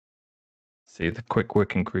See, the QUIC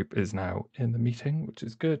working group is now in the meeting, which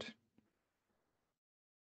is good.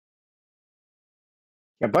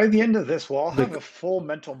 Yeah, by the end of this, we'll all have a full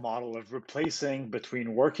mental model of replacing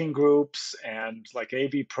between working groups and like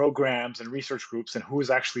AV programs and research groups and who is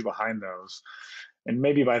actually behind those. And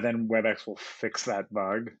maybe by then WebEx will fix that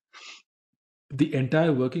bug. The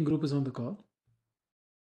entire working group is on the call?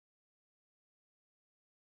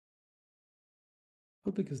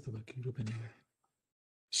 How big is the working group anyway?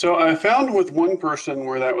 So I found with one person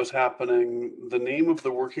where that was happening, the name of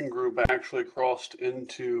the working group actually crossed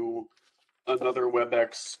into another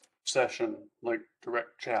WebEx session, like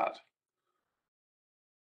direct chat.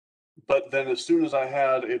 But then as soon as I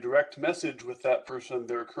had a direct message with that person,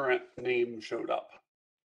 their current name showed up.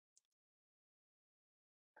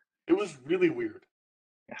 It was really weird.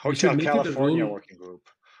 Hotel California working group.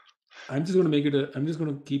 I'm just going to make it I'm just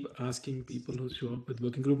going to keep asking people who show up with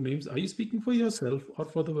working group names, are you speaking for yourself or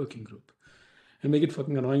for the working group? And make it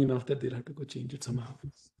fucking annoying enough that they'll have to go change it somehow.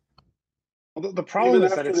 Well, the problem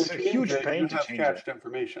is that it's a huge pain to change cached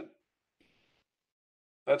information.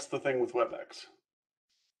 That's the thing with WebEx.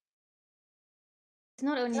 It's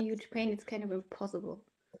not only a huge pain, it's kind of impossible.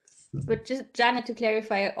 But just, Janet, to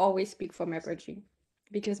clarify, I always speak for Mappergy.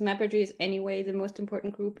 Because Mappergy is anyway the most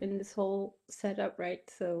important group in this whole setup, right?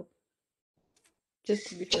 So, just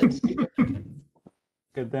to be sure.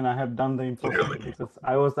 Okay, then I have done the impossible because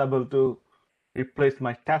I was able to replace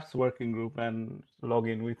my TAPS working group and log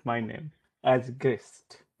in with my name as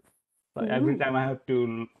guest. So every time I have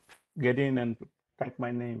to get in and type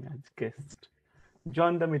my name as guest.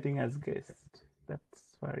 Join the meeting as guest. That's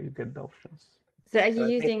where you get the options. So are you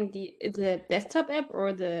using the desktop app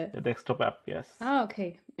or the desktop app? Yes. Oh,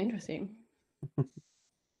 okay. Interesting.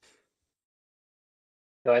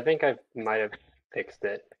 So I think I might have fixed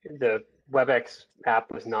it. The WebEx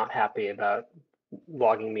app was not happy about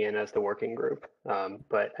logging me in as the working group,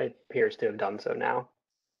 but it appears to have done so now.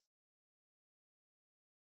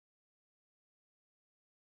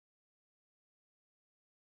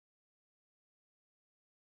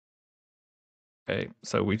 Okay,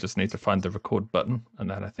 so we just need to find the record button, and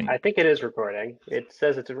then I think it is recording. It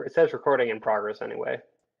says recording in progress anyway.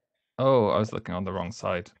 Oh, I was looking on the wrong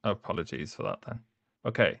side. Apologies for that then.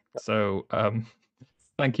 Okay, so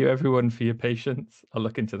thank you everyone for your patience. I'll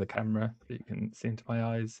look into the camera so you can see into my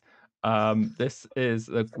eyes. This is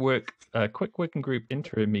a QUIC working group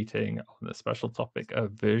interim meeting on the special topic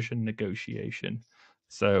of version negotiation.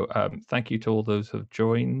 So thank you to all those who have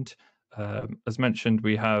joined. As mentioned,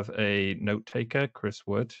 we have a note taker, Chris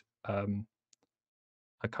Wood.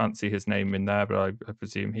 I can't see his name in there, but I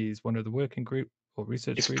presume he's one of the working group or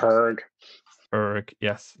research groups. Berg,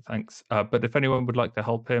 yes, thanks. But if anyone would like to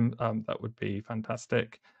help him, that would be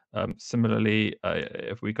fantastic. Similarly,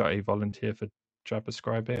 if we got a volunteer for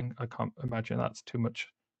JavaScribing, I can't imagine that's too much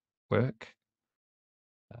work.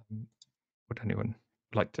 Would anyone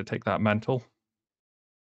like to take that mantle?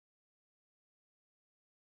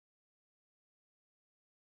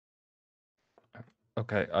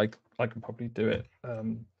 Okay, I can probably do it,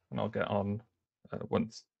 and I'll get on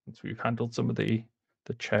once we've handled some of the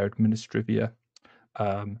chair administrivia.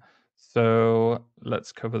 So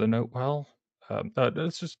let's cover the note well.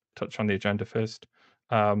 Let's just touch on the agenda first.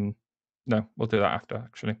 No, we'll do that after,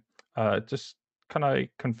 actually. Just can I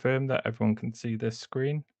confirm that everyone can see this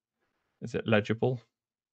screen? Is it legible?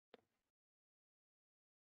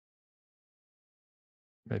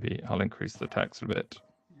 Maybe I'll increase the text a bit.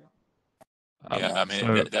 Yeah, I mean,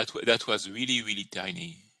 so, that was really, really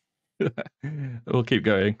tiny. We'll keep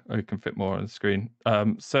going. I can fit more on the screen.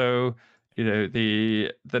 So, you know,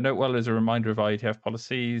 the note well is a reminder of IETF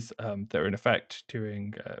policies. They're in effect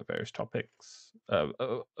during various topics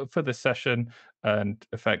for this session and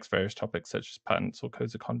affects various topics such as patents or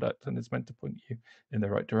codes of conduct, and is meant to point you in the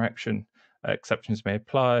right direction. Exceptions may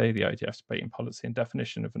apply. The IETF's debating policy and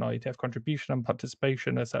definition of an IETF contribution and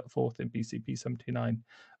participation are set forth in BCP 79.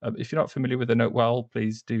 If you're not familiar with the note well,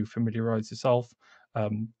 please do familiarize yourself.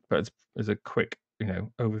 But as a quick,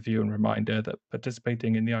 overview and reminder that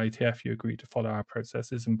participating in the IETF, you agree to follow our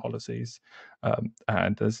processes and policies,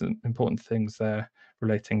 and there's important things there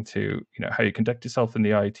relating to how you conduct yourself in the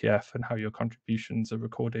IETF and how your contributions are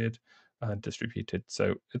recorded and distributed.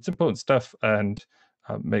 So it's important stuff and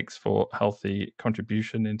makes for healthy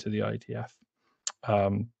contribution into the IETF.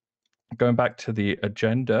 Going back to the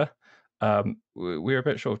agenda, we're a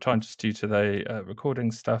bit short of time just due to the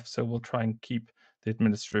recording stuff, so we'll try and keep the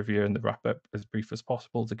administrivia and the wrap-up as brief as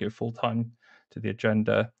possible to give full time to the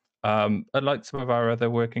agenda. Unlike some of our other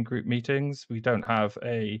working group meetings, we don't have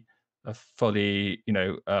a fully,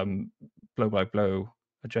 blow-by-blow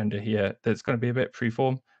agenda here. There's going to be a bit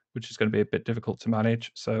freeform. which is going to be a bit difficult to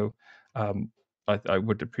manage. So I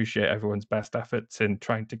would appreciate everyone's best efforts in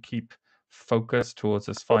trying to keep focus towards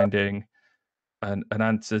us finding an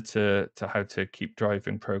answer to how to keep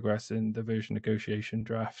driving progress in the version negotiation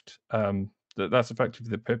draft. That's effectively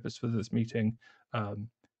the purpose for this meeting.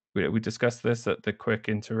 We discussed this at the QUIC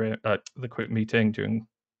interim, the QUIC meeting during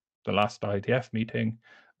the last IETF meeting,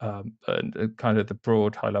 and kind of the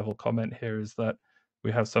broad high-level comment here is that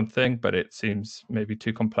we have something, but it seems maybe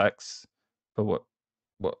too complex for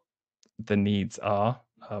what the needs are,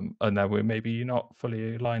 and that we're maybe not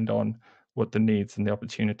fully aligned on what the needs and the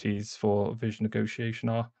opportunities for vision negotiation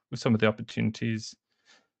are, with some of the opportunities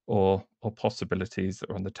or possibilities that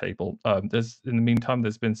are on the table. In the meantime,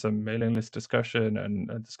 there's been some mailing list discussion and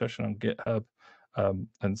a discussion on GitHub,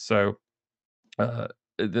 and so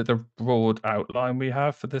the broad outline we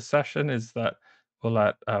have for this session is that we'll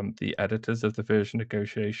let the editors of the version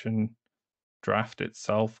negotiation draft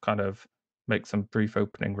itself kind of make some brief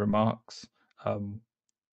opening remarks,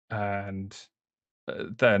 and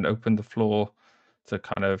then open the floor to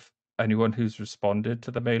kind of anyone who's responded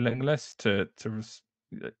to the mailing list or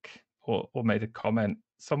made a comment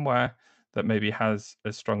somewhere that maybe has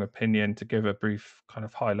a strong opinion to give a brief kind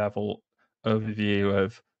of high level overview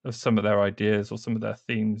of some of their ideas or some of their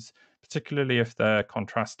themes, particularly if they're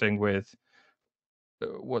contrasting with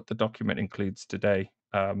what the document includes today,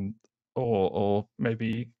 or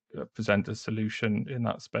maybe present a solution in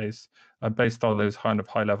that space. Based on those kind of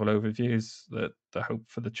high-level overviews, that the hope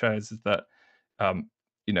for the chairs is that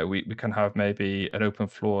we can have maybe an open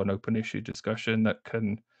floor, an open issue discussion that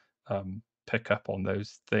can pick up on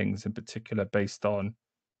those things in particular based on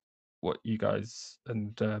what you guys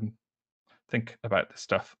think about this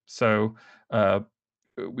stuff. So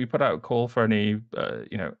we put out a call for any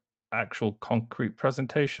actual concrete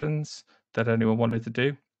presentations that anyone wanted to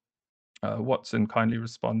do. Watson kindly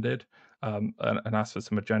responded and asked for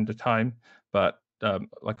some agenda time, but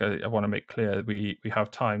like I want to make clear, we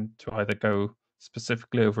have time to either go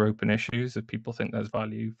specifically over open issues if people think there's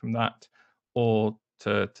value from that, or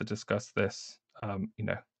to discuss this.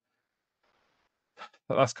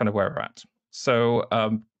 That's kind of where we're at. So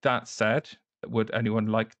that said, would anyone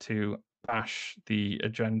like to bash the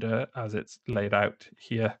agenda as it's laid out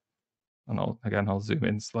here? And I'll zoom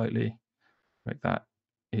in slightly, make that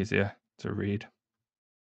easier to read.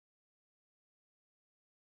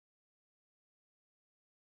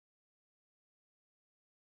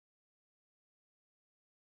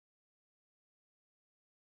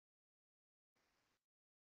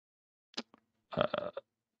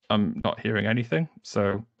 I'm not hearing anything,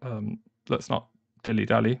 so let's not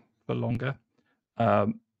dilly-dally for longer.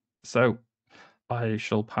 So I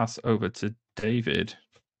shall pass over to David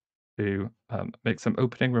to make some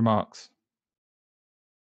opening remarks.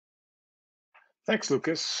 Thanks,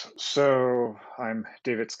 Lucas. So I'm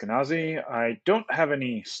David Skenazy. I don't have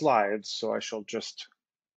any slides, so I shall just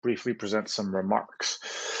briefly present some remarks.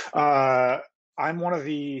 I'm one of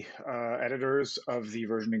the editors of the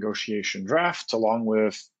version negotiation draft, along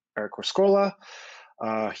with Eric Korscola.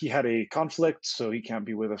 He had a conflict, so he can't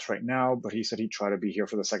be with us right now, but he said he'd try to be here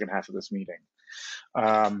for the second half of this meeting.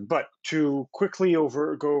 But to quickly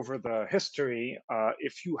go over the history,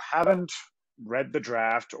 if you haven't read the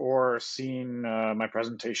draft or seen my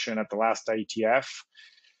presentation at the last IETF,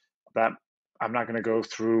 that I'm not going to go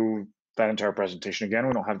through that entire presentation again.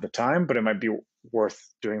 We don't have the time, but it might be worth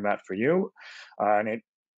doing that for you. And it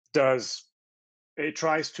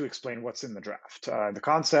tries to explain what's in the draft, the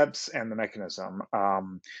concepts and the mechanism.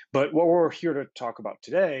 But what we're here to talk about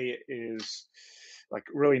today is like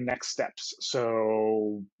really next steps.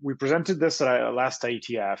 So we presented this at last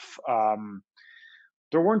IETF.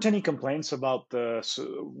 There weren't any complaints about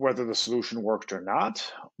whether the solution worked or not,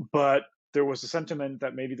 but there was a sentiment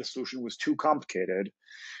that maybe the solution was too complicated.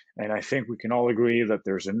 And I think we can all agree that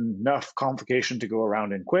there's enough complication to go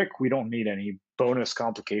around in QUIC. We don't need any bonus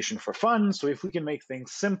complication for fun. So if we can make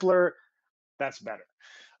things simpler, that's better.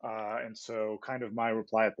 And so kind of my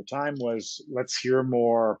reply at the time was, let's hear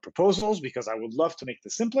more proposals, because I would love to make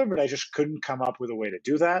this simpler, but I just couldn't come up with a way to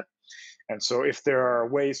do that. And so if there are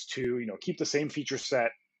ways to keep the same feature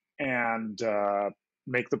set and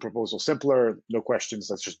make the proposal simpler, no questions,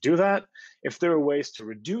 let's just do that. If there are ways to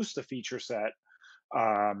reduce the feature set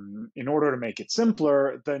in order to make it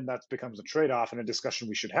simpler, then that becomes a trade-off and a discussion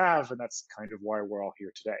we should have, and that's kind of why we're all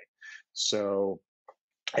here today. So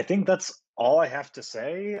I think that's all I have to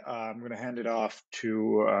say. I'm going to hand it off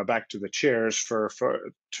to back to the chairs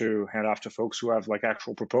to hand off to folks who have like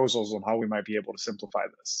actual proposals on how we might be able to simplify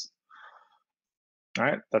this. All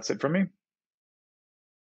right, that's it from me.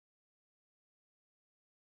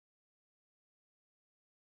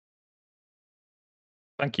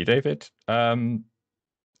 Thank you, David.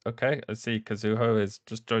 Okay, I see Kazuho has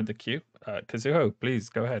just joined the queue. Kazuho, please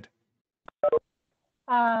go ahead.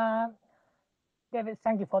 David,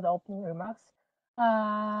 thank you for the opening remarks.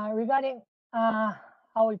 Regarding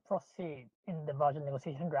how we proceed in the version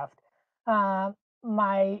negotiation draft,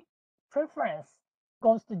 my preference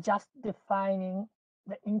goes to just defining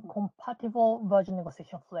the incompatible version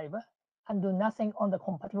negotiation flavor and do nothing on the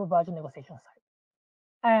compatible version negotiation side.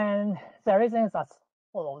 And the reason is as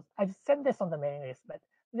follows. I've said this on the mailing list, but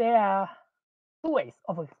there are two ways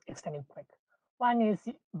of extending QUIC. One is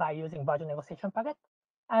by using version negotiation packet,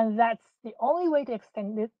 and that's the only way to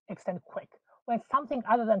extend QUIC when something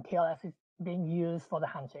other than TLS is being used for the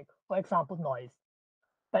handshake, for example, noise.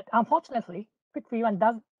 But unfortunately, QUIC v1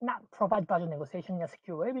 does not provide version negotiation in a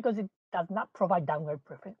secure way because it does not provide downgrade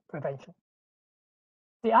prevention.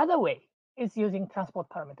 The other way is using transport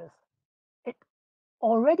parameters. It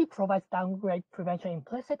already provides downgrade prevention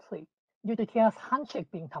implicitly due to TLS handshake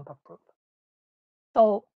being tamper-proof.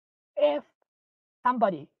 So if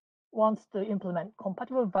somebody wants to implement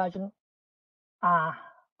compatible version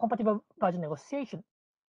negotiation,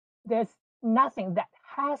 there's nothing that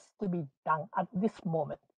has to be done at this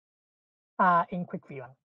moment in QUIC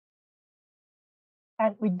v1.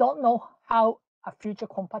 And we don't know how a future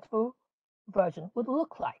compatible version would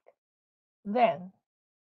look like. Then,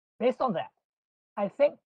 based on that, I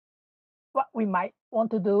think what we might want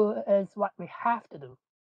to do is what we have to do,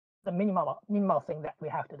 the minimal thing that we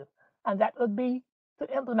have to do. And that would be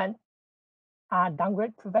to implement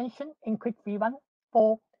downgrade prevention in QUIC v1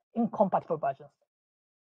 for incompatible versions.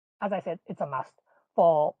 As I said, it's a must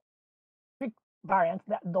for QUIC variants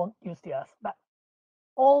that don't use TLS, but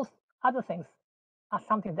all other things are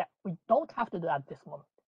something that we don't have to do at this moment.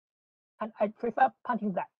 And I prefer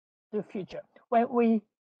punting that to the future when we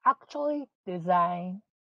actually design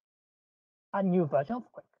a new version of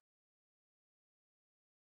QUIC.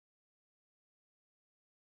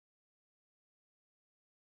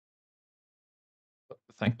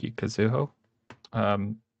 Thank you, Kazuho.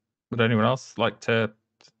 Would anyone else like to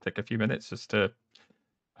take a few minutes just to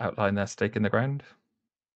outline their stake in the ground?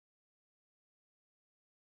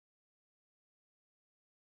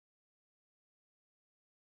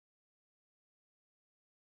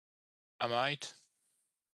 I might.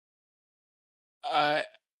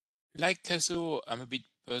 Like Kazuo, I'm a bit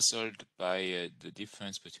puzzled by the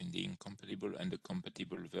difference between the incompatible and the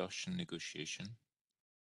compatible version negotiation.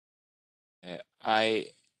 I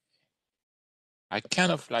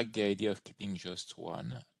kind of like the idea of keeping just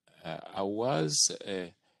one. I was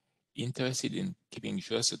interested in keeping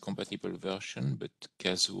just a compatible version, but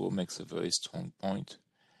Kazuo makes a very strong point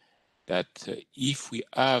that if we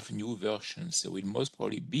have new versions, they will most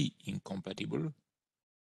probably be incompatible.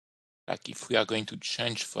 Like if we are going to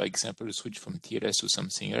change, for example, switch from TLS to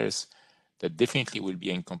something else, that definitely will be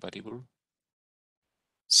incompatible.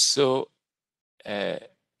 So I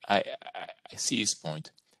see his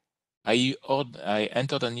point. I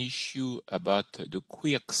entered an issue about the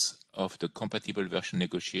quirks of the compatible version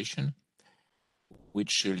negotiation,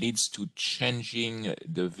 which leads to changing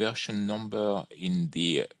the version number in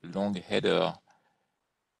the long header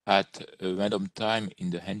at a random time in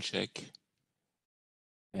the handshake.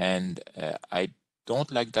 And I don't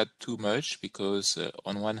like that too much because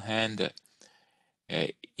on one hand,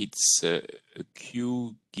 it's a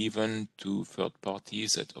cue given to third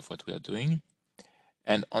parties of what we are doing.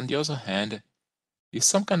 And on the other hand, there's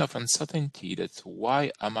some kind of uncertainty that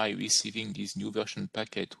why am I receiving this new version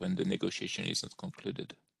packet when the negotiation is not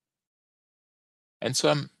concluded? And so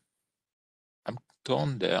I'm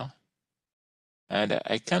torn there, and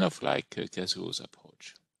I kind of like Kazuo's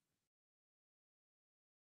approach.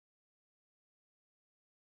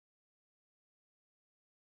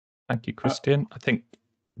 Thank you, Christian. I think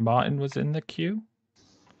Martin was in the queue.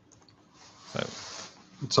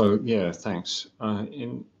 So yeah, thanks.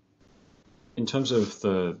 In terms of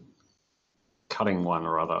the cutting one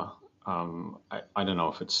or other, I don't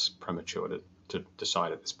know if it's premature to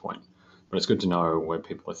decide at this point, but it's good to know where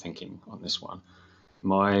people are thinking on this one.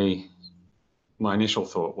 My initial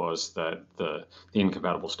thought was that the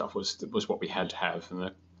incompatible stuff was what we had to have, and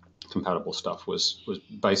the compatible stuff was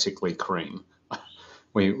basically cream.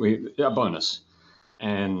 A bonus,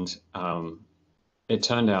 and it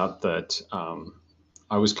turned out that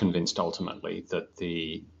I was convinced ultimately that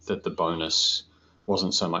the bonus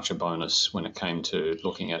wasn't so much a bonus when it came to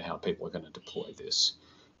looking at how people are going to deploy this,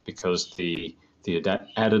 because the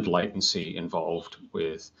added latency involved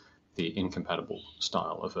with the incompatible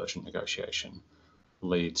style of version negotiation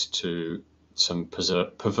leads to some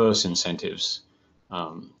perverse incentives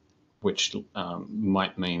which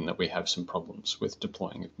might mean that we have some problems with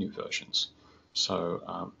deploying of new versions.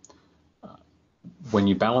 So when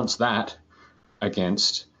you balance that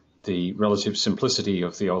against the relative simplicity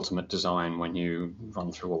of the ultimate design when you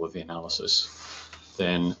run through all of the analysis,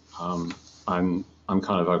 then I'm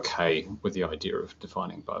kind of okay with the idea of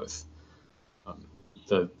defining both.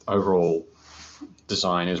 The overall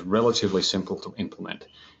design is relatively simple to implement,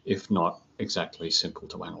 if not exactly simple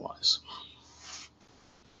to analyze.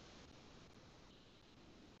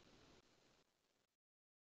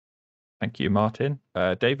 Thank you, Martin.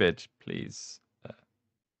 David, please.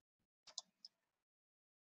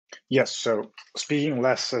 Yes, so speaking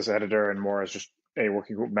less as editor and more as just a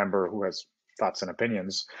working group member who has thoughts and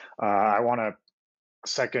opinions, I want to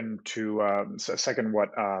second what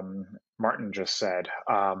Martin just said.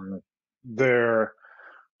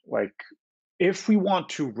 If we want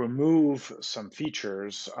to remove some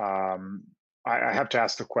features, I have to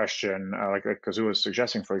ask the question, like Kazuo was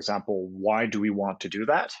suggesting, for example, why do we want to do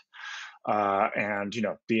that? And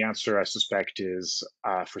the answer, I suspect, is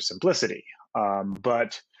for simplicity.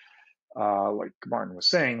 But like Martin was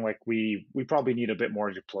saying, like we probably need a bit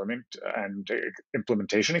more deployment and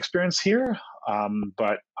implementation experience here.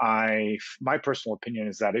 But my personal opinion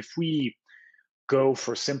is that if we go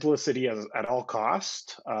for simplicity at all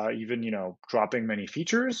cost, even dropping many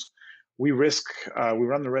features, we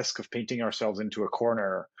run the risk of painting ourselves into a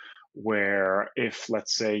corner where, if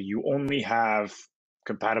let's say you only have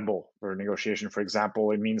compatible for negotiation, for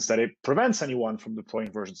example, it means that it prevents anyone from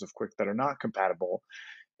deploying versions of QUIC that are not compatible.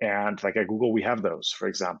 And like at Google, we have those, for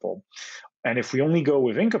example. And if we only go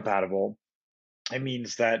with incompatible, it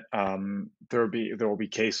means that there will be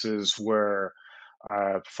cases where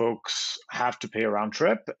folks have to pay a round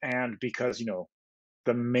trip, and because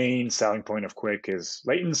the main selling point of QUIC is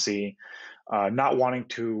latency, not wanting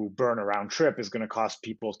to burn a round trip is going to cause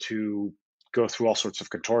people to go through all sorts of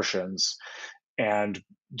contortions and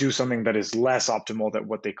do something that is less optimal than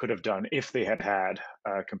what they could have done if they had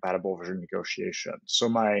compatible version negotiation. So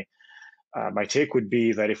my take would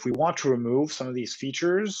be that if we want to remove some of these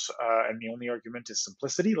features, and the only argument is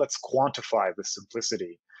simplicity, let's quantify the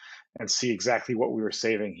simplicity and see exactly what we were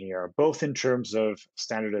saving here, both in terms of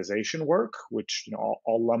standardization work, which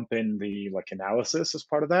I'll lump in the analysis as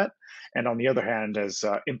part of that, and on the other hand, as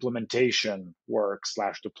implementation work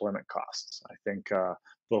 / deployment costs. I think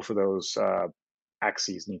both of those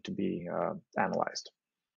axes need to be analyzed.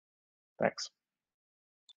 Thanks.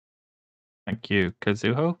 Thank you.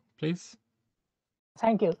 Kazuo, please.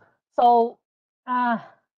 Thank you. So,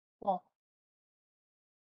 well,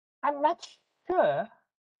 I'm not sure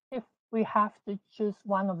if we have to choose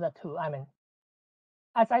one of the two. I mean,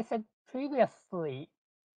 as I said previously,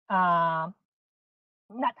 not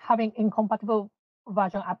having incompatible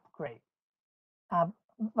version upgrade,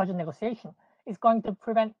 version negotiation is going to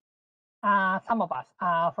prevent some of us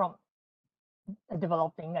from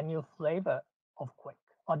developing a new flavor of QUIC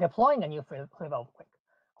or deploying a new flavor of QUIC.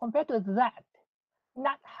 Compared to that,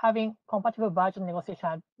 not having compatible version negotiation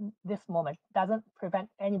at this moment doesn't prevent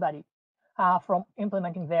anybody from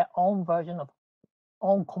implementing their own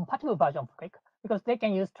compatible version of QUIC, because they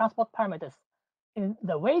can use transport parameters in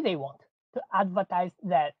the way they want to advertise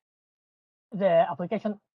that the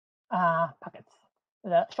application packets,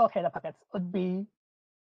 the short header packets, would be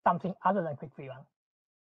something other than QUIC v1.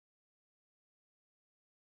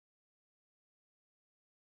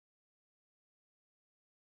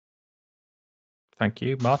 Thank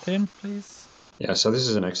you. Martin, please. Yeah, so this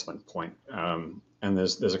is an excellent point. And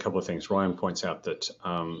there's a couple of things. Ryan points out that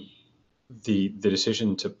the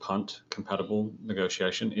decision to punt compatible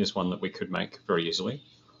negotiation is one that we could make very easily.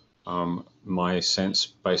 My sense,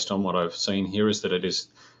 based on what I've seen here, is that it is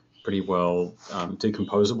pretty well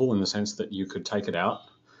decomposable, in the sense that you could take it out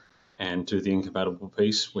and do the incompatible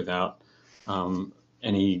piece without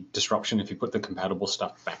any disruption if you put the compatible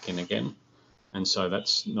stuff back in again. And so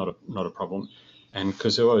that's not a problem. And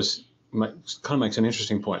Kazuo's kind of makes an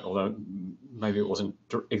interesting point, although maybe it wasn't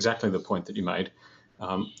exactly the point that you made,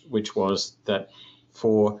 which was that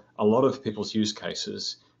for a lot of people's use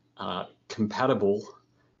cases, compatible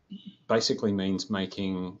basically means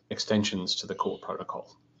making extensions to the core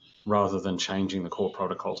protocol rather than changing the core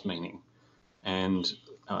protocol's meaning. And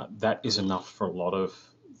that is enough for a lot of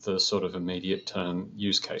the sort of immediate term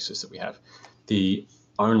use cases that we have. The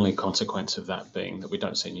only consequence of that being that we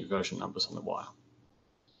don't see new version numbers on the wire.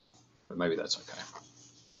 But maybe that's okay.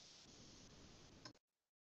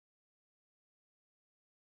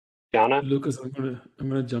 Jana? Lucas, I'm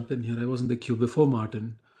gonna jump in here. I was in the queue before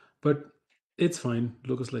Martin, but it's fine.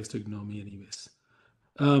 Lucas likes to ignore me anyways.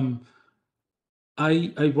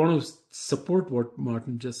 I want to support what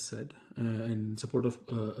Martin just said and support of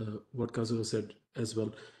what Kazuo said as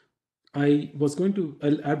well.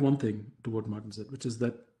 I'll add one thing to what Martin said, which is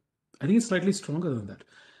that I think it's slightly stronger than that.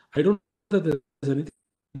 I don't know that there's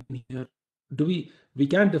anything here. We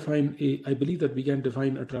can define I believe that we can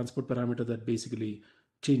define a transport parameter that basically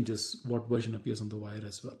changes what version appears on the wire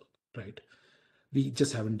as well, right? We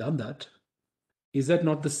just haven't done that. Is that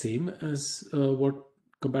not the same as what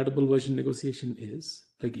compatible version negotiation is?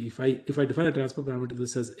 Like if I define a transport parameter that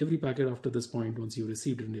says every packet after this point, once you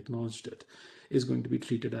received it and acknowledged it, is going to be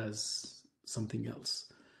treated as something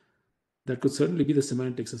else. That could certainly be the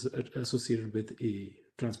semantics associated with a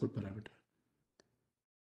transport parameter.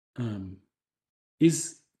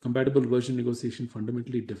 Is compatible version negotiation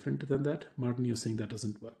fundamentally different than that? Martin, you're saying that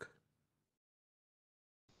doesn't work.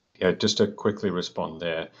 Yeah, just to quickly respond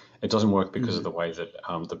there, it doesn't work because of the way that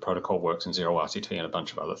the protocol works in zero RTT and a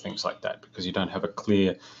bunch of other things like that, because you don't have a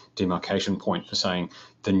clear demarcation point for saying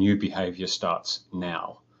the new behavior starts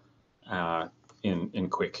now in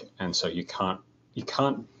QUIC, and so you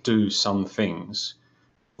can't do some things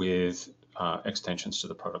with extensions to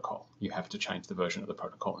the protocol. You have to change the version of the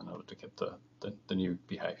protocol in order to get the new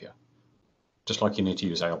behavior. Just like you need to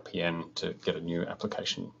use ALPN to get a new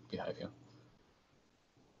application behavior.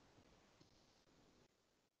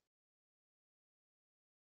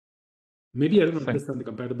 Maybe I don't understand the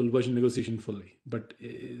compatible version negotiation fully, but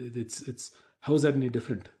it's how is that any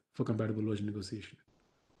different for compatible version negotiation?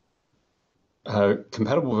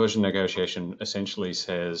 Compatible version negotiation essentially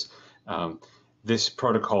says this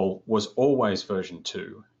protocol was always version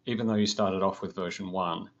 2, even though you started off with version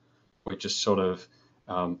 1. We're just sort of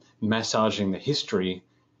massaging the history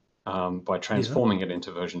by transforming it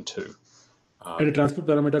into version 2. And a transport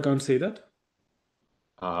parameter can't say that?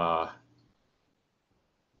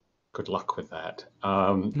 Good luck with that.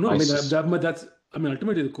 No, I mean,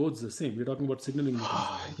 ultimately the code's the same. We're talking about signaling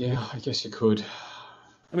mechanism. Yeah, I guess you could.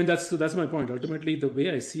 I mean, that's my point. Ultimately, the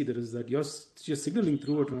way I see it is that you're signaling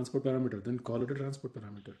through a transport parameter, then call it a transport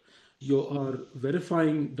parameter. You are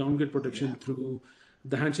verifying downgrade protection through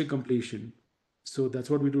the handshake completion. So that's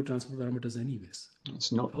what we do transport parameters anyways.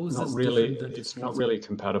 It's not really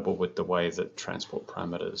compatible with the way that transport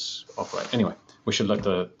parameters operate. Anyway, we should let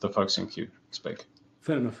the folks in queue speak.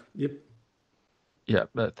 Fair enough. Yep. Yeah,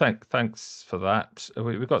 but thanks for that.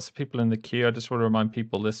 We've got some people in the queue. I just want to remind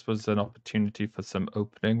people this was an opportunity for some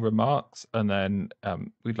opening remarks, and then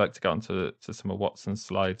we'd like to get on to some of Watson's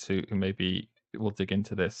slides who maybe will dig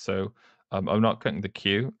into this. So I'm not cutting the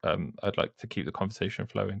queue. I'd like to keep the conversation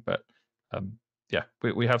flowing, but yeah,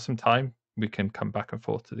 we have some time. We can come back and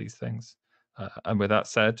forth to these things. And with that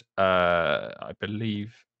said, I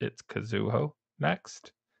believe it's Kazuo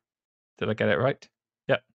next. Did I get it right?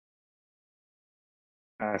 Yeah.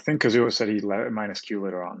 I think Kazuo said he'd minus Q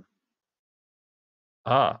later on.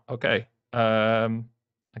 Okay. And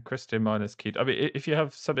Christian minus Q. I mean, if you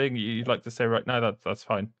have something you'd like to say right now, that's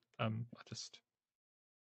fine. I'm just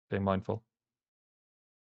being mindful.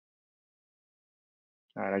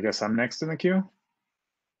 All right, I guess I'm next in the queue.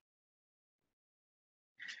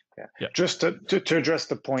 Yeah. Just to address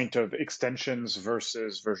the point of extensions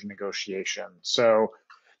versus version negotiation. So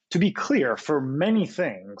to be clear, for many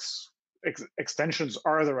things, extensions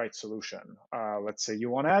are the right solution. Let's say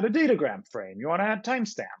you want to add a datagram frame, you want to add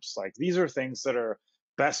timestamps. Like these are things that are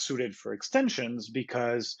best suited for extensions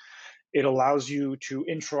because it allows you to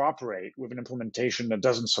interoperate with an implementation that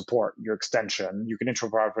doesn't support your extension. You can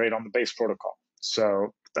interoperate on the base protocol.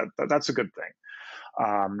 So that's a good thing.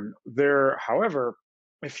 However,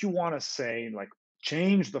 if you want to say like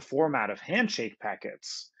change the format of handshake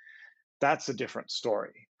packets, that's a different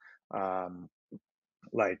story.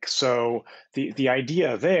 So the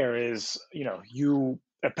idea there is,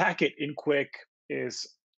 a packet in QUIC is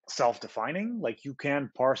self-defining. Like you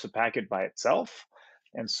can parse a packet by itself.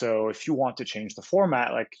 And so if you want to change the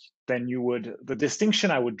format, then the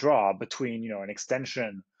distinction I would draw between, an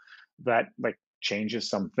extension that changes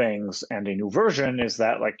some things and a new version is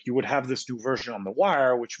that you would have this new version on the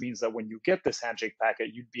wire, which means that when you get this handshake packet,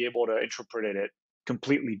 you'd be able to interpret it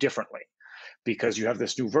completely differently because you have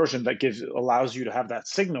this new version that allows you to have that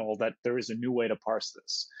signal that there is a new way to parse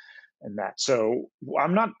this and that. So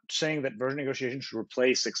I'm not saying that version negotiation should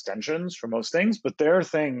replace extensions for most things, but there are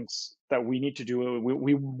things that we need to do,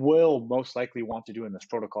 we will most likely want to do in this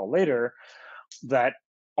protocol later that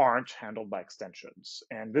aren't handled by extensions.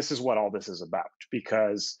 And this is what all this is about,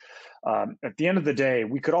 because at the end of the day,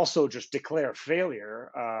 we could also just declare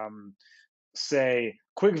failure say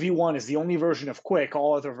QUIC v1 is the only version of QUIC,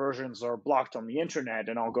 all other versions are blocked on the internet,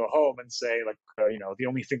 and I'll go home and say, like, the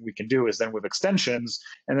only thing we can do is then with extensions,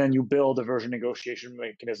 and then you build a version negotiation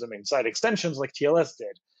mechanism inside extensions like TLS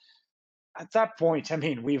did. At that point, I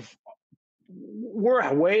mean,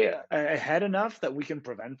 we're way ahead enough that we can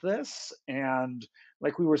prevent this. And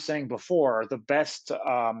like we were saying before, the best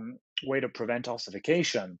way to prevent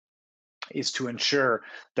ossification is to ensure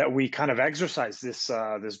that we kind of exercise this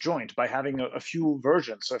joint by having a few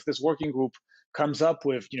versions. So if this working group comes up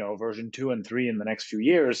with version 2 and 3 in the next few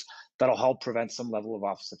years, that'll help prevent some level of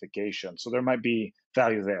ossification. So there might be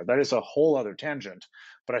value there. That is a whole other tangent,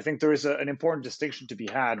 but I think there is an important distinction to be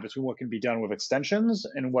had between what can be done with extensions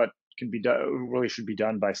and what can be done, really should be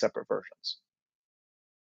done by separate versions.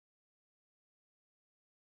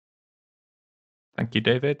 Thank you,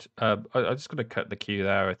 David. I'm just going to cut the queue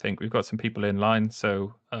there. I think we've got some people in line,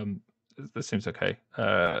 so this seems okay.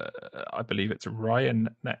 I believe it's Ryan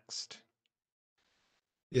next.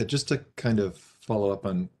 Yeah, just to kind of follow up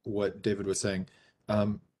on what David was saying,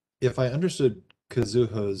 if I understood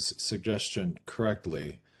Kazuho's suggestion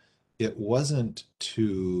correctly, it wasn't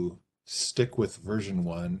to stick with version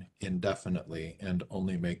 1 indefinitely and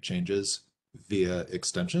only make changes via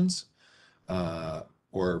extensions,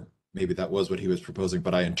 or maybe that was what he was proposing,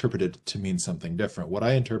 but I interpreted it to mean something different. What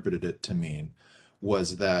I interpreted it to mean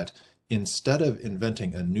was that instead of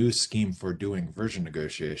inventing a new scheme for doing version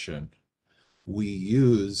negotiation, we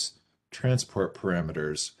use transport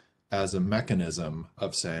parameters as a mechanism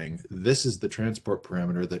of saying, this is the transport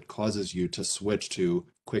parameter that causes you to switch to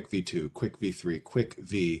QUIC v2, QUIC v3, QUIC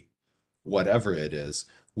v whatever it is.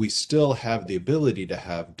 We still have the ability to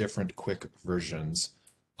have different QUIC versions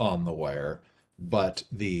on the wire, but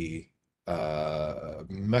the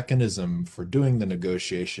mechanism for doing the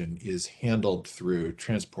negotiation is handled through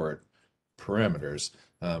transport parameters.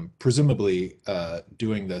 Presumably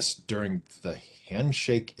doing this during the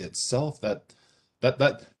handshake itself, that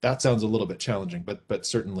sounds a little bit challenging, but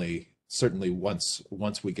certainly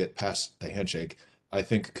once we get past the handshake, I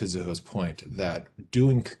think Kazuho's point that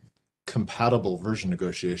doing compatible version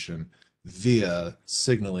negotiation via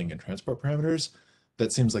signaling and transport parameters,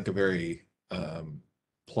 that seems like a very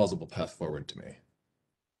plausible path forward to me.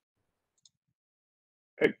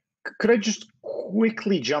 Could I just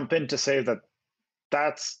quickly jump in to say that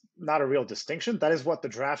that's not a real distinction? That is what the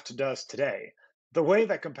draft does today. The way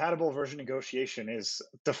that compatible version negotiation is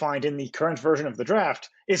defined in the current version of the draft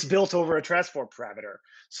is built over a transport parameter.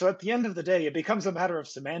 So at the end of the day, it becomes a matter of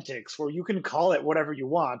semantics where you can call it whatever you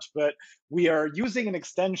want, but we are using an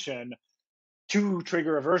extension to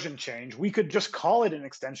trigger a version change. We could just call it an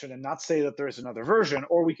extension and not say that there's another version,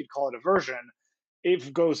 or we could call it a version.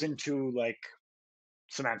 It goes into like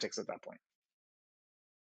semantics at that point.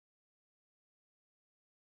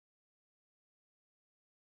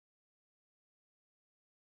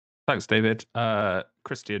 Thanks, David.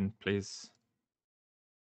 Christian, please.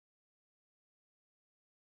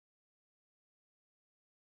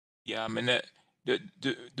 Yeah, I mean,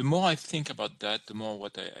 the more I think about that, the more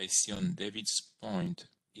what I see on David's point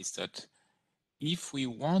is that if we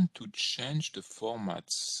want to change the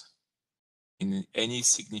formats in any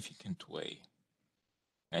significant way,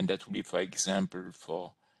 and that will be, for example,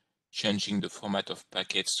 for changing the format of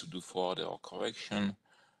packets to do forward error correction,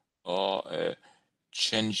 or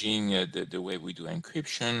changing the way we do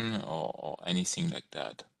encryption, or anything like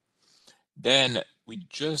that, then we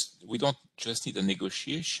don't just need a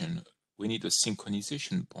negotiation, we need a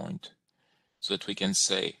synchronization point, so that we can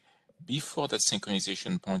say, before that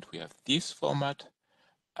synchronization point, we have this format.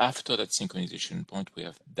 After that synchronization point, we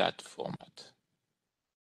have that format.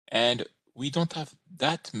 And we don't have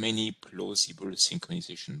that many plausible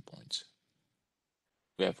synchronization points.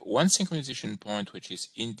 We have one synchronization point, which is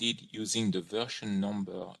indeed using the version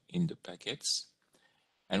number in the packets.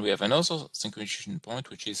 And we have another synchronization point,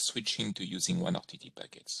 which is switching to using one RTT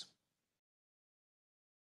packets.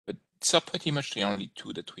 But these are pretty much the only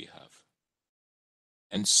two that we have.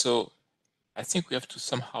 And so I think we have to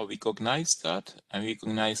somehow recognize that and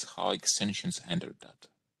recognize how extensions handle that.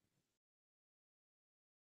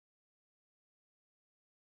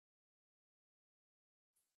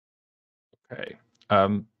 Okay.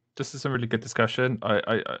 This is a really good discussion.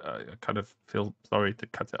 I kind of feel sorry to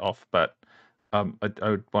cut it off, but I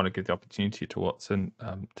would want to give the opportunity to Watson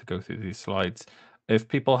to go through these slides. If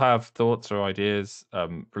people have thoughts or ideas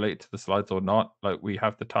related to the slides or not, like, we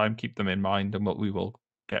have the time, keep them in mind, and we will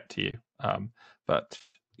get to you. But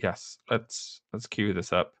yes, let's queue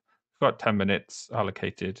this up. We've got 10 minutes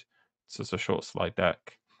allocated. It's just a short slide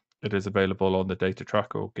deck. It is available on the data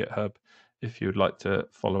tracker or GitHub if you'd like to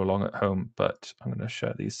follow along at home, but I'm going to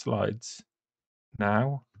share these slides.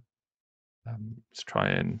 now. Let's try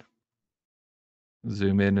and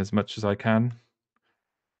zoom in as much as I can,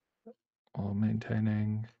 while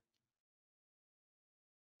maintaining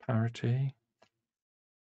parity.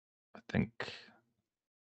 I think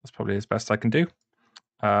that's probably as best I can do.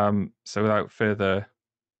 So without further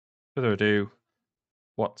ado,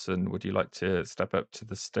 Watson, would you like to step up to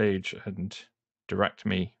the stage and direct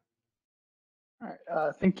me? All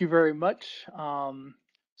right, thank you very much.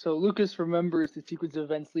 So Lucas remembers the sequence of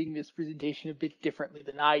events leading this presentation a bit differently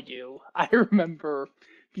than I do. I remember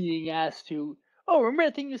being asked to, oh, remember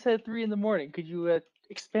that thing you said at 3 in the morning? Could you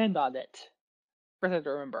expand on it? First I have to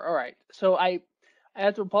remember. All right, so I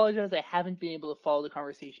have to apologize. I haven't been able to follow the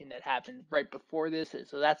conversation that happened right before this,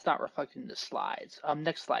 so that's not reflected in the slides.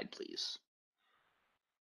 Next slide, please.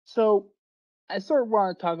 So I sort of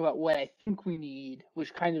want to talk about what I think we need,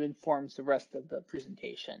 which kind of informs the rest of the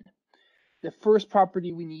presentation. The first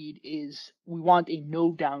property we need is we want a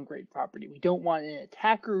no downgrade property. We don't want an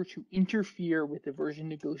attacker to interfere with the version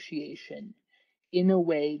negotiation in a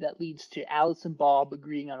way that leads to Alice and Bob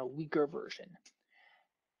agreeing on a weaker version.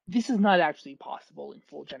 This is not actually possible in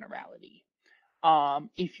full generality.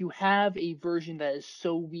 If you have a version that is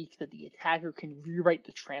so weak that the attacker can rewrite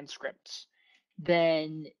the transcripts,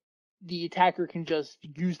 then the attacker can just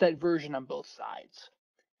use that version on both sides,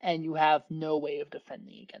 and you have no way of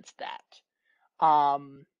defending against that.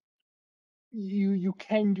 You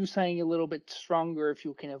can do something a little bit stronger if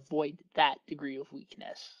you can avoid that degree of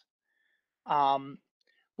weakness.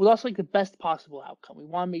 We'd also like the best possible outcome. We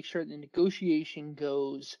want to make sure the negotiation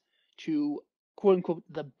goes to quote unquote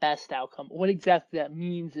the best outcome. What exactly that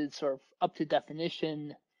means is sort of up to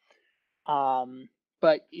definition.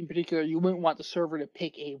 But in particular, you wouldn't want the server to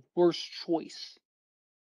pick a worse choice.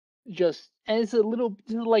 And it's a little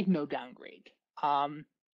like no downgrade.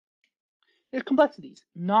 There's complexities.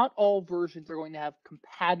 Not all versions are going to have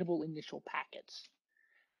compatible initial packets.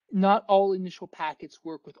 Not all initial packets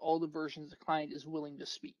work with all the versions the client is willing to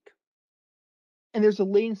speak. And there's a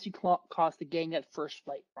latency cost to getting that first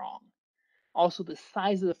flight wrong. Also, the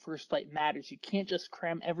size of the first flight matters. You can't just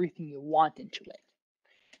cram everything you want into it.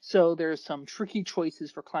 So there's some tricky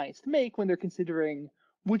choices for clients to make when they're considering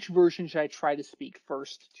which version should I try to speak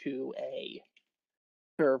first to a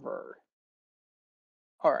server.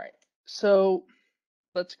 All right, so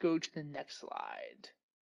let's go to the next slide.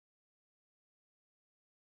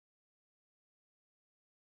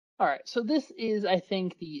 All right, so this is, I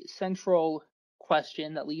think, the central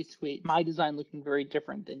question that leads to my design looking very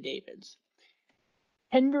different than David's.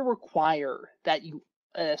 Can we require that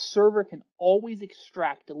a server can always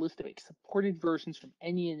extract a list of supported versions from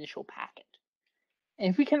any initial packet? And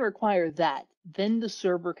if we can require that, then the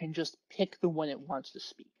server can just pick the one it wants to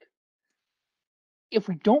speak. If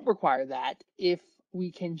we don't require that, if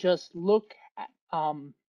we can just look at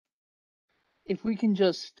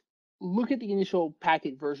the initial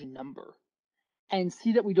packet version number and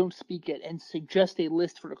see that we don't speak it and suggest a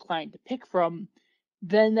list for the client to pick from,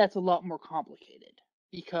 then that's a lot more complicated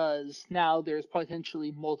because now there's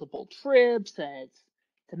potentially multiple trips and it's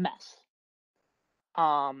a mess.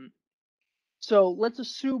 So let's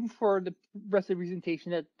assume for the rest of the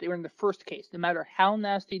presentation that they were in the first case. No matter how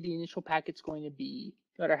nasty the initial packet's going to be,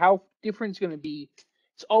 no matter how different it's going to be,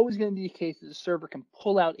 it's always going to be the case that the server can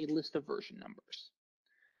pull out a list of version numbers.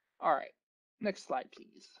 All right, next slide,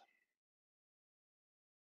 please.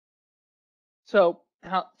 So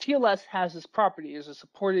how TLS has this property,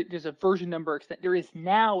 there's a version number extension. There is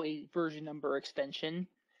now a version number extension,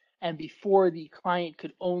 and before the client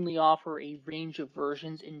could only offer a range of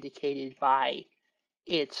versions indicated by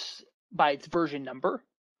its version number.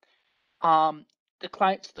 We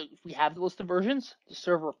have the list of versions, the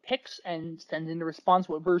server picks and sends in the response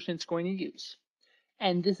what version it's going to use.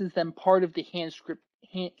 And this is then part of the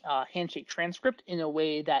handshake transcript in a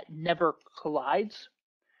way that never collides.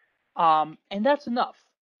 And that's enough,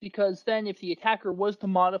 because then if the attacker was to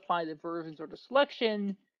modify the versions or the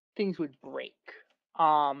selection, things would break.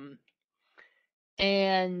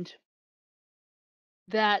 And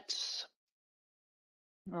that's,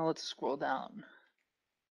 well, let's scroll down.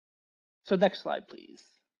 So next slide, please.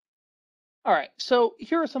 All right, so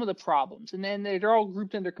here are some of the problems, and then they're all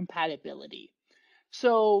grouped under compatibility.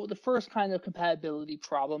 So the first kind of compatibility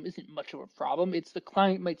problem isn't much of a problem. It's the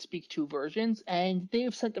client might speak 2 versions, and they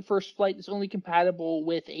have sent the first flight is only compatible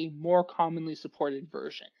with a more commonly supported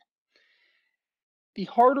version. The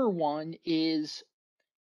harder one is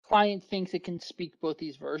client thinks it can speak both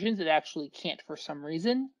these versions. It actually can't for some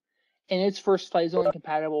reason, and its first flight is only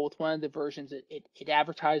compatible with one of the versions it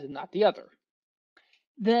advertised and not the other.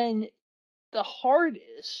 Then the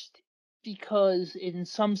hardest because it in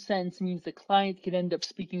some sense means the client could end up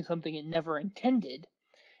speaking something it never intended,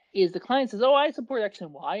 is the client says, oh, I support X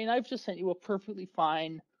and Y, and I've just sent you a perfectly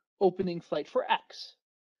fine opening flight for X.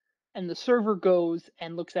 And the server goes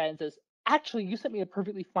and looks at it and says, actually, you sent me a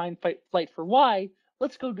perfectly fine flight for Y.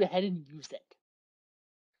 Let's go ahead and use it.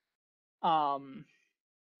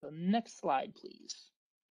 The next slide, please.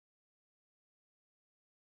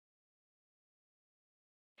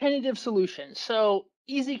 Tentative solution. So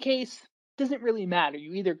easy case, doesn't really matter.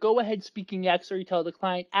 You either go ahead speaking X or you tell the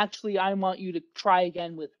client, actually, I want you to try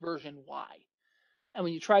again with version Y. And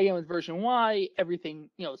when you try again with version Y, everything,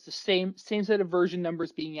 it's the same set of version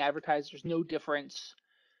numbers being advertised. There's no difference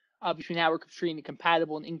between how we're treating the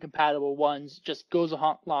compatible and incompatible ones. Just goes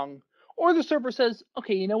along. Or the server says,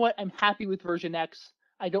 okay, you know what? I'm happy with version X.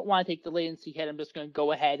 I don't want to take the latency hit. I'm just going to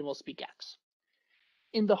go ahead and we'll speak X.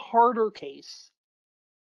 In the harder case,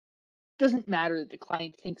 doesn't matter that the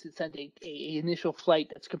client thinks it sent a initial flight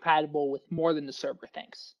that's compatible with more than the server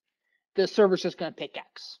thinks. The server's just going to pick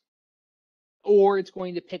X. Or it's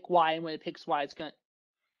going to pick Y, and when it picks Y, it's going to...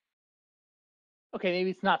 Okay,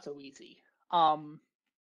 maybe it's not so easy.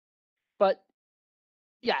 But,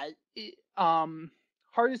 yeah,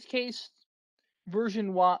 hardest case,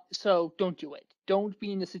 version Y, so don't do it. Don't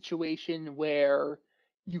be in a situation where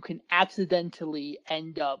you can accidentally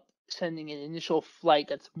end up sending an initial flight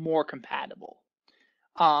that's more compatible.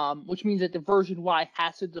 Which means that the version Y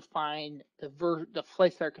has to define the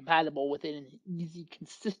flights that are compatible within an easy,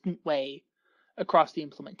 consistent way across the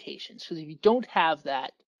implementations. Because if you don't have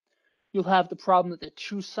that, you'll have the problem that the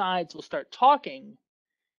two sides will start talking,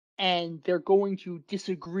 and they're going to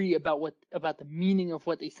disagree about the meaning of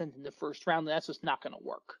what they sent in the first round, and that's just not going to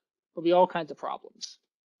work. There'll be all kinds of problems.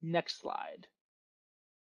 Next slide.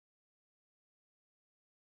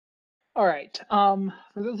 All right.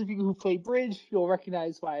 For those of you who play bridge, you'll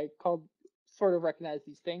recognize why I recognize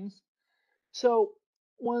these things. So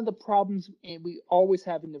one of the problems we always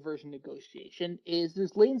have in the version negotiation is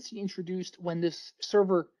there's latency introduced when this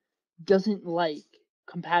server doesn't like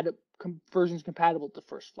versions compatible with the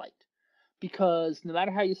first flight. Because no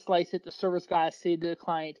matter how you slice it, the server's got to say to the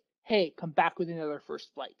client, hey, come back with another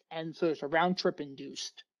first flight. And so there's a round trip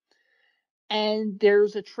induced. And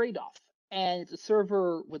there's a trade-off. And if the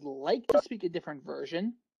server would like to speak a different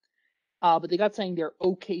version, but they got something they're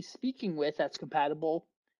okay speaking with that's compatible,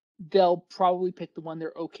 they'll probably pick the one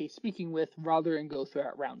they're okay speaking with rather than go through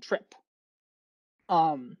that round trip.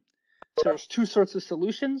 So there's two sorts of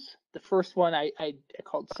solutions. The first one I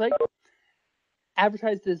called Psych.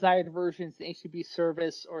 Advertise the desired versions in HTTP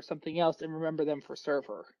service or something else and remember them for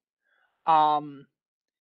server.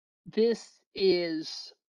 This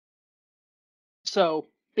is, so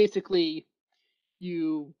basically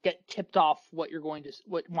you get tipped off what you're want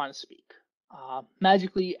to speak.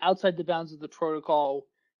 Magically, outside the bounds of the protocol,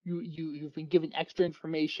 you've been given extra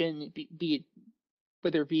information, be it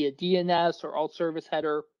whether it be a DNS or alt service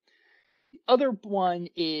header. The other one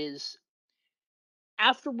is,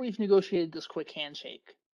 after we've negotiated this quick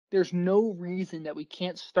handshake, there's no reason that we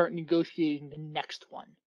can't start negotiating the next one.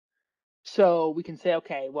 So we can say,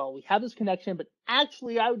 okay, well, we have this connection, but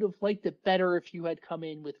actually I would have liked it better if you had come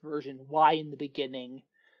in with version Y in the beginning.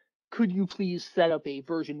 Could you please set up a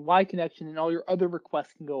version Y connection, and all your other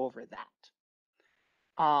requests can go over that.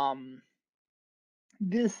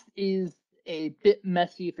 This is a bit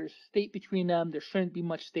messy. If there's state between them, there shouldn't be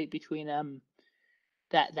much state between them.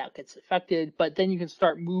 That gets affected, but then you can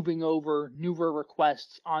start moving over newer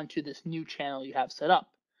requests onto this new channel you have set up.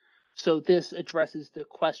 So this addresses the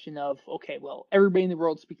question of, okay, well, everybody in the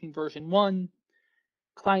world speaking version 1,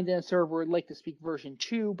 client and server would like to speak version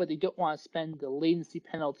 2, but they don't want to spend the latency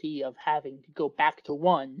penalty of having to go back to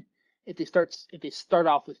 1 if they start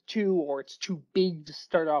off with 2, or it's too big to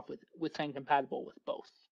start off with something compatible with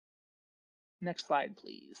both. Next slide,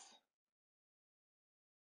 please.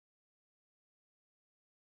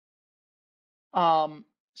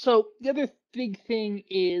 So the other big thing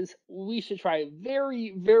is we should try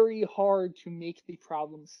very, very hard to make the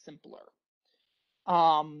problem simpler.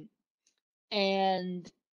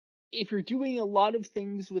 And if you're doing a lot of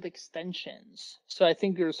things with extensions, so I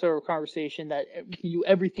think there's sort of a conversation that we can do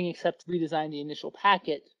everything except redesign the initial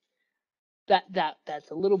packet.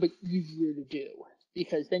 That's a little bit easier to do,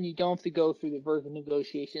 because then you don't have to go through the version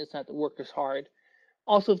negotiation. It's not the work as hard.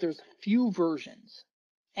 Also, if there's a few versions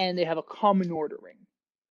and they have a common ordering,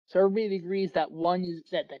 so everybody agrees that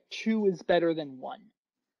that 2 is better than 1,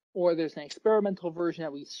 or there's an experimental version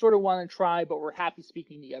that we sort of want to try, but we're happy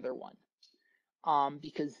speaking the other one.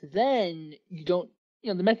 Because then you don't,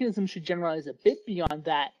 the mechanism should generalize a bit beyond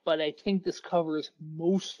that, but I think this covers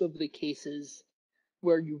most of the cases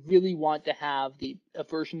where you really want to have a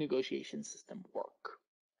version negotiation system work.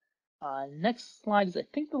 Next slide is, I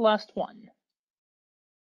think, the last one.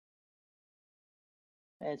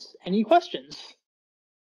 It's any questions?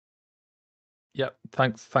 Yep,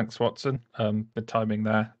 thanks, Watson. Good timing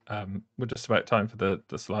there. We're just about time for the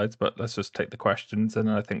slides, but let's just take the questions, and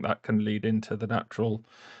I think that can lead into the natural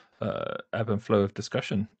ebb and flow of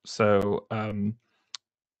discussion. So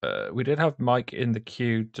we did have Mike in the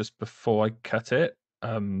queue just before I cut it,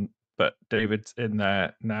 but David's in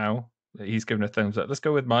there now. He's given a thumbs up. Let's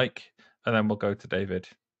go with Mike, and then we'll go to David.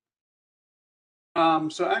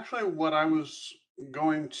 So actually what I was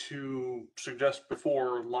going to suggest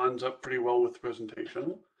before lines up pretty well with the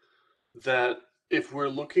presentation, that if we're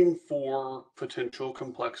looking for potential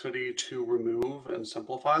complexity to remove and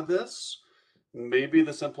simplify this, maybe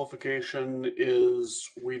the simplification is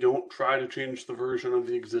we don't try to change the version of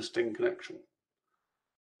the existing connection.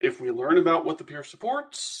 If we learn about what the peer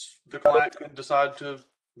supports, the client can decide to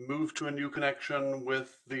move to a new connection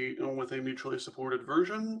with a mutually supported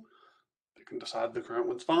version. They can decide the current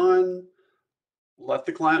one's fine. Let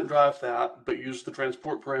the client drive that, but use the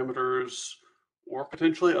transport parameters or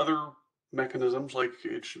potentially other mechanisms like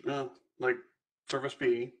service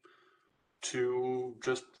B to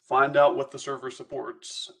just find out what the server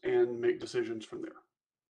supports and make decisions from there.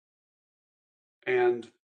 And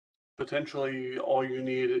potentially all you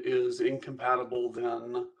need is incompatible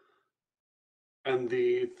then, and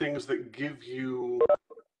the things that give you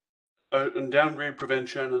a downgrade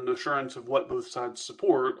prevention and assurance of what both sides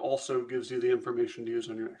support also gives you the information to use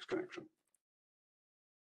on your next connection.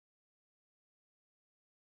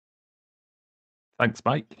 Thanks,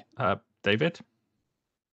 Mike. David?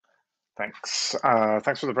 Thanks.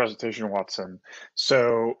 Thanks for the presentation, Watson.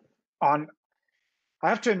 So I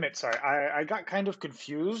have to admit, sorry, I got kind of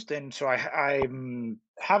confused, and so I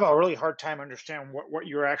have a really hard time understanding what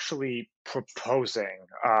you're actually proposing.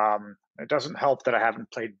 It doesn't help that I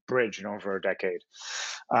haven't played bridge in over a decade.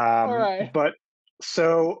 All right. But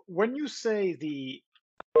so when you say the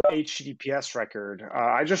HTTPS record,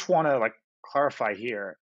 I just want to clarify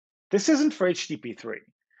here. This isn't for HTTP3.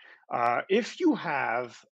 If you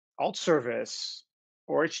have alt service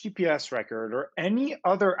or HTTPS record or any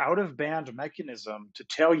other out-of-band mechanism to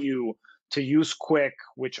tell you to use QUIC,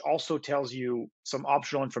 which also tells you some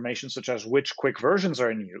optional information such as which QUIC versions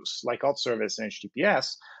are in use, like alt service and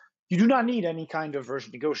HTTPS, you do not need any kind of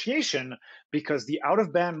version negotiation because the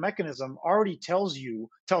out-of-band mechanism already tells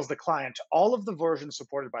the client all of the versions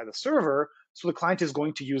supported by the server, so the client is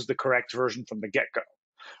going to use the correct version from the get-go.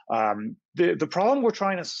 The problem we're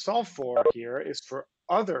trying to solve for here is for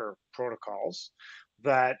other protocols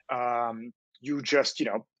that you just,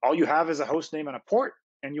 all you have is a host name and a port,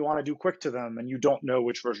 and you want to do QUIC to them, and you don't know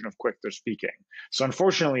which version of QUIC they're speaking. So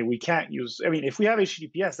unfortunately, we can't use, if we have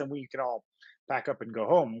HTTPS, then we can all back up and go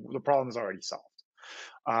home. The problem is already solved.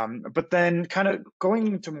 But then kind of going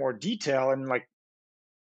into more detail, and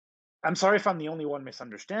I'm sorry if I'm the only one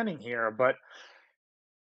misunderstanding here, but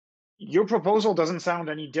your proposal doesn't sound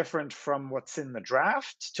any different from what's in the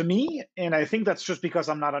draft to me, and I think that's just because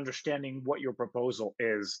I'm not understanding what your proposal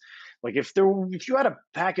is. If you had a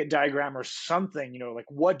packet diagram or something,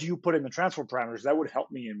 what do you put in the transfer parameters, that would help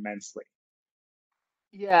me immensely.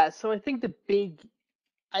 Yeah, so I think the big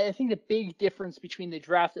difference between the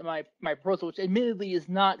draft and my proposal, which admittedly is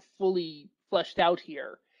not fully fleshed out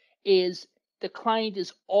here, is the client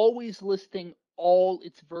is always listing all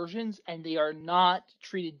its versions and they are not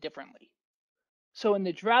treated differently. So in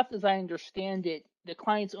the draft, as I understand it, the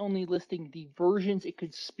client's only listing the versions it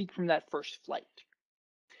could speak from that first flight.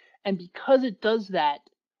 And because it does that,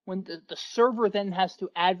 when the server then has to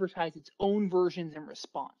advertise its own versions in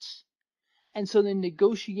response. And so the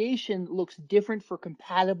negotiation looks different for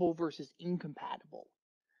compatible versus incompatible.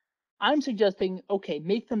 I'm suggesting, okay,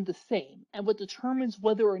 make them the same. And what determines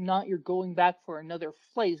whether or not you're going back for another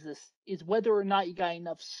flight is whether or not you got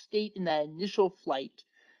enough state in that initial flight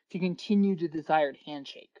to continue the desired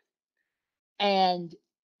handshake. And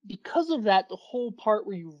because of that, the whole part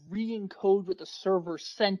where you re-encode what the server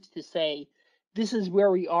sent to say, this is where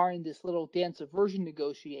we are in this little dance of version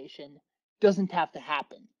negotiation, doesn't have to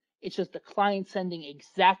happen. It's just the client sending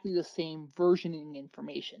exactly the same versioning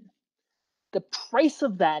information. The price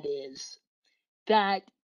of that is that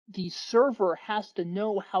the server has to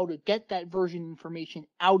know how to get that version information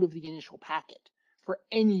out of the initial packet for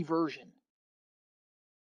any version.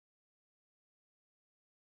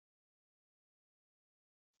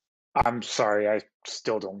 I'm sorry, I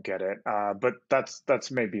still don't get it, but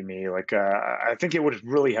that's maybe me. I think it would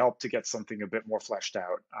really help to get something a bit more fleshed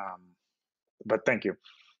out. But thank you.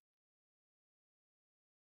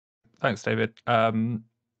 Thanks, David. I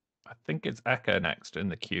think it's Eka next in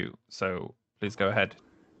the queue, so please go ahead.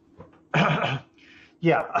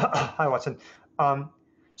 Yeah. Hi, Watson. So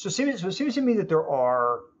it seems to me that there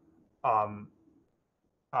are,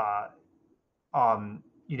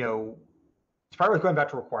 you know, it's probably going back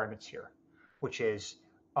to requirements here, which is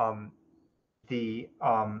like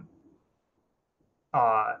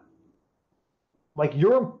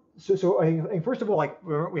so I think first of all, like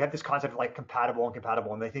we have this concept of like compatible and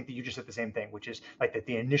compatible, and I think that you just said the same thing, which is like that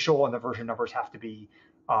the initial and the version numbers have to be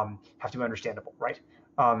understandable, right?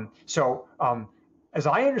 As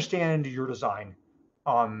I understand your design,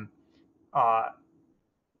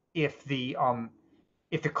 if the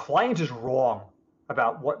client is wrong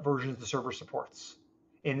about what versions the server supports,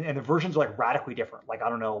 and the versions are like radically different, like I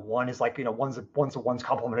don't know, one is like, you know, one's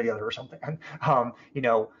complement of the other or something, you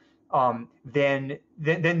know, then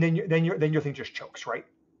your thing just chokes, right?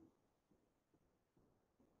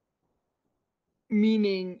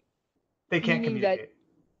 Meaning they can't communicate.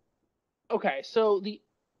 Okay, so the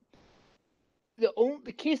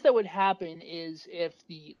case that would happen is if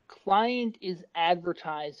the client is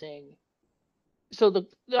advertising. So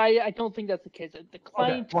I don't think that's the case. The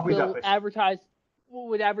client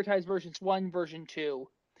would advertise versions 1, version 2,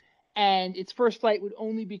 and its first flight would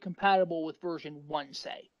only be compatible with version 1,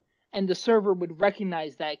 say, and the server would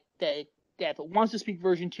recognize that if it wants to speak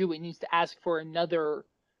version 2, it needs to ask for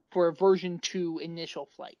a version 2 initial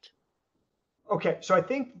flight. Okay, so I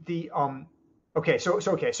think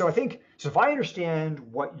so if I understand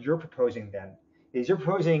what you're proposing, then is you're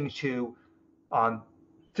proposing to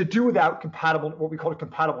do without compatible, what we call a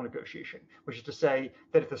compatible negotiation, which is to say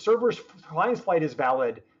that if the client's flight is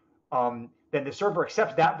valid, then the server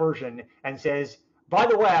accepts that version and says, by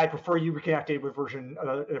the way, I prefer you reconnected with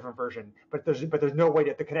a different version, but there's no way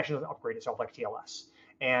that the connection doesn't upgrade itself like TLS,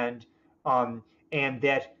 and then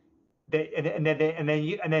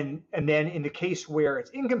in the case where it's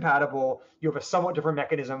incompatible, you have a somewhat different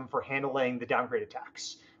mechanism for handling the downgrade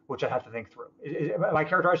attacks, which I have to think through. Am I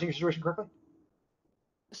characterizing your situation correctly?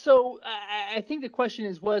 So I think the question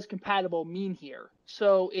is, what does compatible mean here?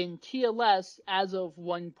 So in TLS, as of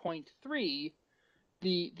 1.3,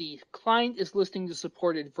 the client is listing the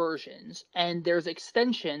supported versions, and there's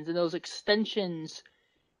extensions, and those extensions,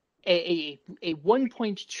 a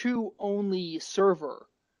 1.2 only server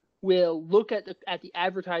will look at the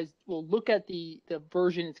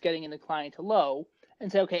version it's getting in the client hello and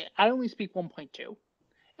say, okay, I only speak 1.2.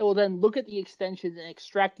 It will then look at the extensions and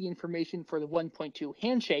extract the information for the 1.2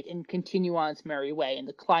 handshake and continue on its merry way, and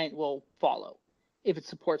the client will follow if it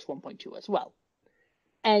supports 1.2 as well.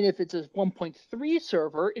 And if it's a 1.3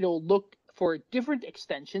 server, it'll look for different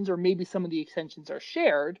extensions, or maybe some of the extensions are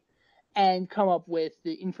shared, and come up with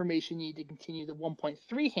the information needed to continue the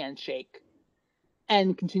 1.3 handshake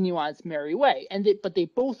and continue on its merry way. But they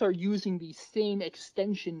both are using the same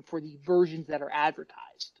extension for the versions that are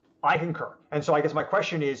advertised. I concur. And so I guess my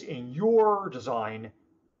question is, in your design,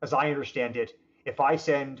 as I understand it, if I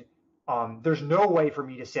send, there's no way for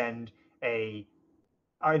me to send an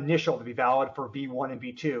initial to be valid for V1 and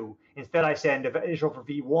V2. Instead, I send an initial for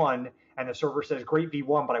V1, and the server says, great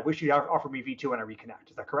V1, but I wish you'd offer me V2, and I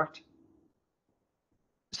reconnect. Is that correct?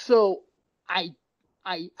 So I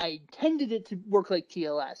intended it to work like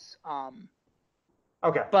TLS.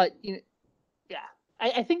 Okay. But yeah.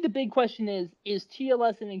 I think the big question is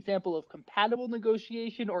TLS an example of compatible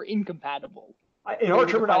negotiation or incompatible? In our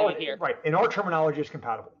terminology, right? In our terminology, it's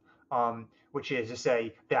compatible, which is to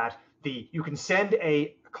say that you can send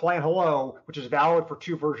a client hello, which is valid for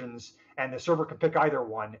 2 versions, and the server can pick either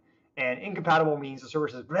one. And incompatible means the server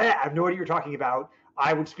says, I have no idea what you're talking about.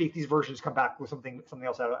 I would speak these versions, come back with something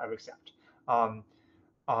else I would accept. So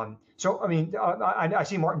I mean, I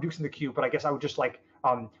see Martin Dukes in the queue, but I guess I would just like,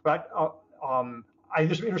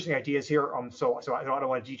 there's some interesting ideas here. So I don't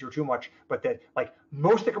want to detour too much, but that like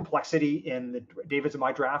most of the complexity in David's and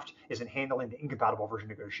my draft is in handling the incompatible version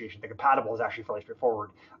negotiation. The compatible is actually fairly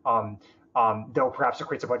straightforward. Though perhaps it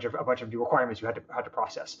creates a bunch of new requirements you had to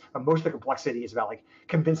process. But most of the complexity is about like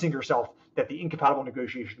convincing yourself that the incompatible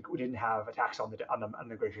negotiation didn't have attacks on the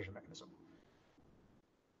negotiation mechanism.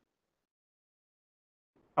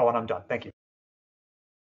 Oh, and I'm done. Thank you.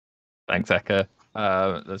 Thanks, Eka.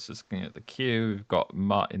 Let's just look at the queue. We've got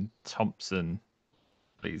Martin Thompson.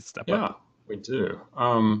 Please step up. Yeah, we do.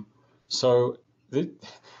 So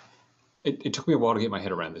it took me a while to get my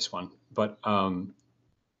head around this one, but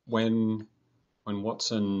when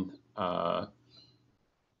Watson,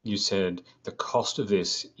 you said the cost of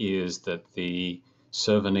this is that the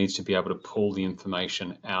server needs to be able to pull the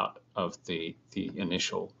information out of the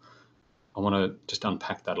initial. I want to just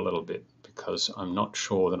unpack that a little bit, because I'm not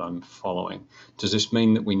sure that I'm following. Does this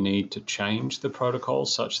mean that we need to change the protocol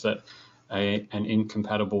such that an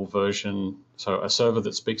incompatible version, so a server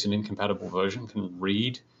that speaks an incompatible version can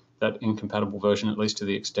read that incompatible version, at least to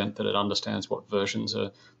the extent that it understands what versions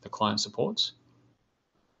the client supports?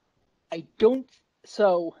 I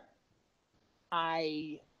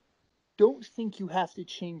don't think you have to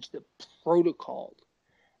change the protocol.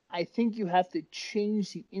 I think you have to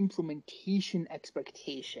change the implementation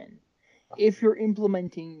expectation. If you're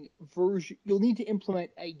implementing version, you'll need to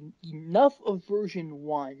implement enough of version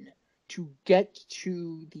 1 to get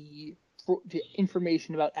to the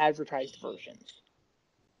information about advertised versions.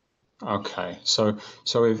 Okay, so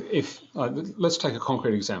if let's take a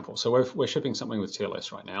concrete example. So we're shipping something with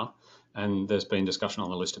TLS right now, and there's been discussion on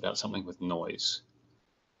the list about something with noise.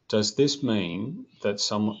 Does this mean that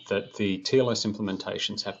the TLS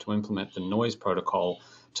implementations have to implement the noise protocol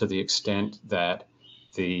to the extent that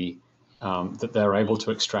that they're able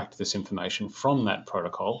to extract this information from that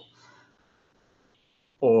protocol,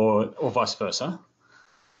 or vice versa?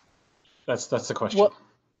 That's the question. Well,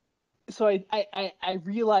 so I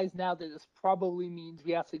realize now that this probably means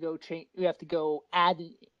we have to go change. We have to go add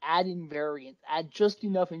invariant, add just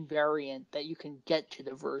enough invariant that you can get to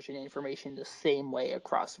the version information the same way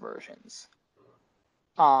across versions.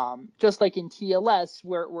 Just like in TLS,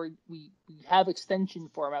 where we have extension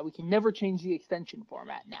format, we can never change the extension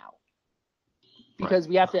format now, because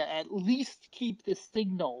we have to at least keep the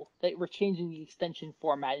signal that we're changing the extension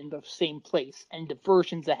format in the same place and the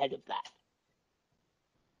versions ahead of that.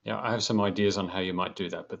 Yeah, I have some ideas on how you might do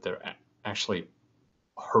that, but they're actually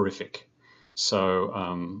horrific.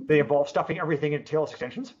 So they involve stuffing everything in TLS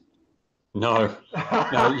extensions? No,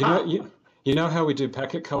 no. You know how we do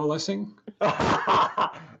packet coalescing?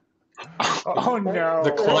 Oh no!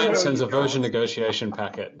 The client sends a version negotiation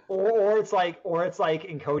packet, or it's like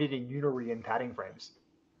encoded in unary and padding frames.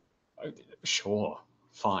 Sure,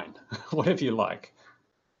 fine, whatever you like.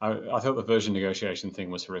 I thought the version negotiation thing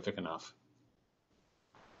was horrific enough.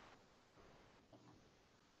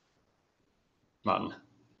 Martin.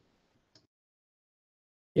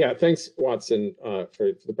 Yeah, thanks, Watson,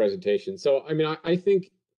 for the presentation. So, I mean, I think,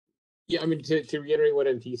 yeah, I mean, to reiterate what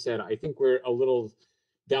MT said, I think we're a little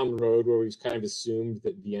down the road where we've kind of assumed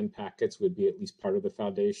that VN packets would be at least part of the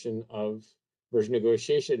foundation of version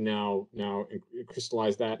negotiation. Now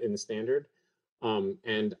crystallize that in the standard.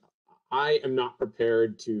 And I am not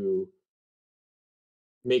prepared to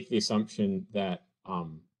make the assumption that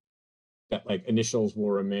that like initials will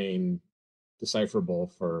remain decipherable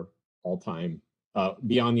for all time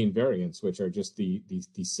beyond the invariants, which are just the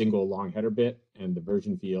single long header bit and the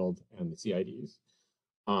version field and the CIDs.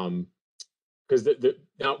 Because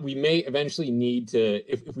now we may eventually need to,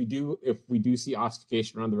 if we do see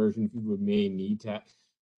ossification around the version field, we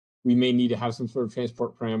may need to have some sort of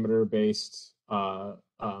transport parameter based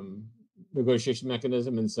negotiation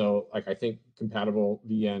mechanism. And so, like, I think compatible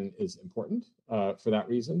VN is important for that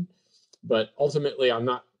reason. But ultimately, I'm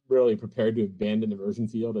not really prepared to abandon the version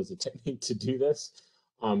field as a technique to do this.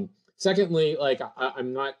 Secondly, like,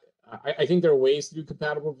 I think there are ways to do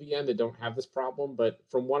compatible VN that don't have this problem, but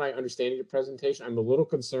from what I understand in your presentation, I'm a little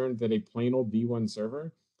concerned that a plain old V1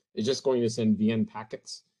 server is just going to send VN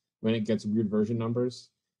packets when it gets weird version numbers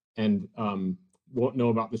and won't know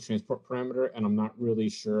about the transport parameter, and I'm not really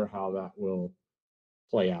sure how that will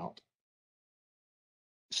play out.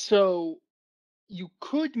 So you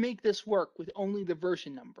could make this work with only the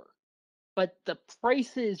version number, but the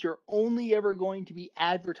price is you're only ever going to be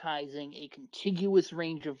advertising a contiguous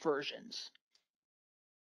range of versions.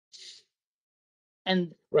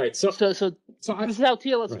 And right, so this is how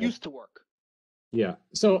TLS used to work. Yeah,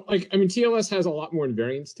 so like, I mean, TLS has a lot more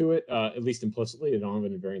invariance to it, at least implicitly. They don't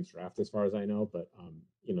have an invariance draft as far as I know, but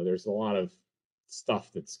you know, there's a lot of stuff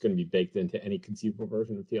that's going to be baked into any conceivable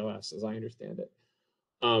version of TLS, as I understand it.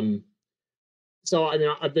 So I mean,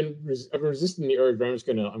 I've been resisting the urge, but I'm just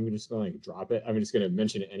gonna like drop it. I'm just gonna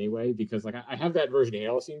mention it anyway because like I have that version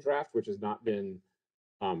Aliceine draft, which has not been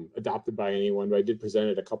adopted by anyone, but I did present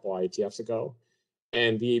it a couple IETFs ago,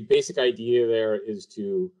 and the basic idea there is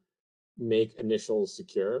to make initials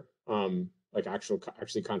secure, like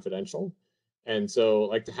actually confidential. And so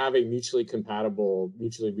like to have a mutually compatible,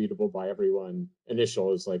 mutually readable by everyone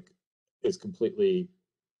initial is completely,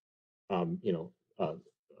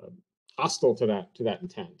 hostile to that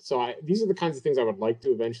intent. So these are the kinds of things I would like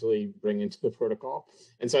to eventually bring into the protocol.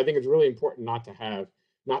 And so I think it's really important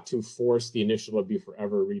not to force the initial to be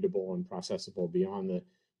forever readable and processable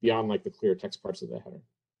beyond like the clear text parts of the header.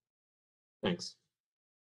 Thanks.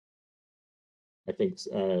 I think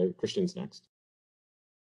Christian's next.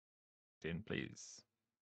 Christian, please.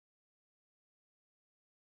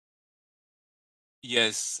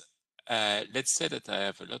 Yes. Let's say that I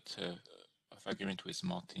have a lot of agreement with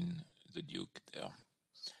Martin the Duke there.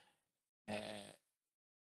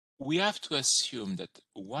 We have to assume that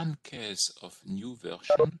one case of new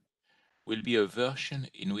version will be a version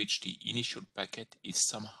in which the initial packet is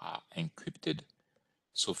somehow encrypted,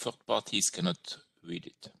 so third parties cannot read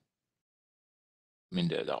it. I mean,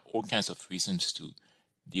 there are all kinds of reasons to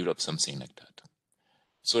develop something like that.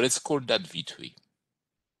 So let's call that V3.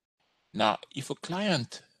 Now, if a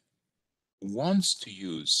client wants to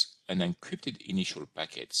use an encrypted initial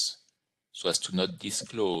packets so as to not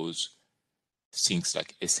disclose things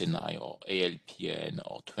like SNI or ALPN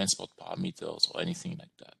or transport parameters or anything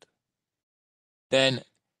like that, then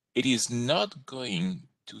it is not going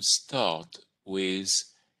to start with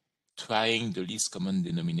trying the least common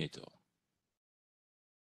denominator.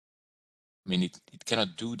 I mean, it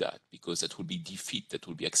cannot do that because that will be defeat, that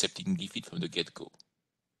will be accepting defeat from the get-go.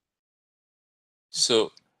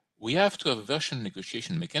 So we have to have a version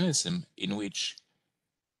negotiation mechanism in which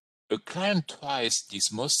a client tries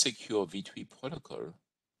this most secure V3 protocol.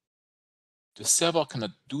 The server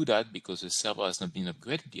cannot do that because the server has not been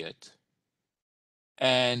upgraded yet.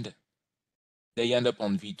 And they end up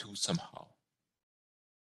on V2 somehow.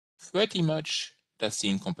 Pretty much that's the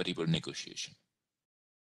incompatible negotiation.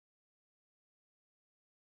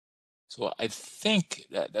 So I think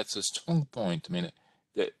that that's a strong point. I mean,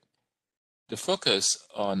 the focus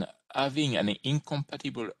on having an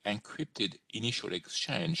incompatible encrypted initial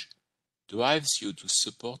exchange drives you to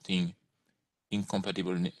supporting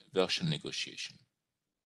incompatible version negotiation.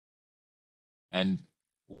 And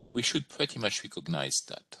we should pretty much recognize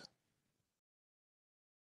that.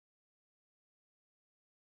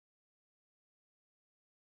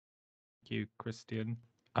 Thank you, Christian.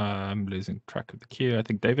 I'm losing track of the queue. I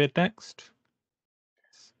think David next.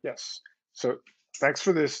 Yes. So thanks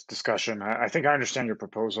for this discussion. I think I understand your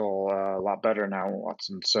proposal a lot better now,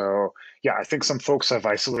 Watson. So yeah, I think some folks have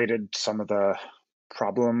isolated some of the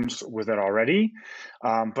problems with it already,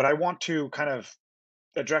 but I want to kind of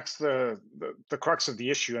address the crux of the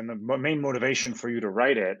issue and the main motivation for you to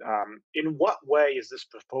write it. In what way is this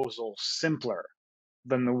proposal simpler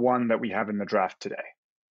than the one that we have in the draft today?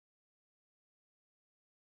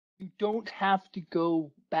 You don't have to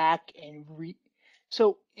go back and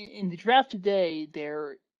So in the draft today,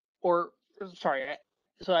 I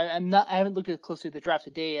haven't looked at closely at the draft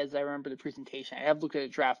today as I remember the presentation. I have looked at a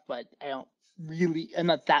draft, but I'm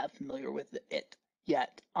not that familiar with it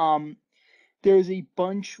yet. There's a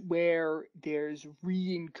bunch where there's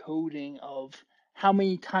re-encoding of how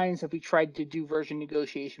many times have we tried to do version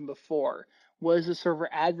negotiation before? Was the server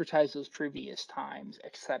advertised those previous times,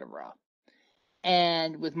 etc.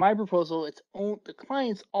 And with my proposal, the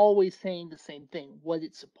client's always saying the same thing, what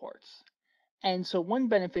it supports. And so one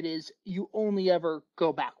benefit is you only ever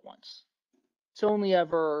go back once. It's only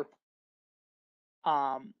ever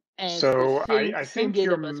and So it's I the same think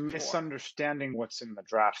you're data as before. misunderstanding what's in the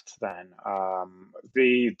draft then.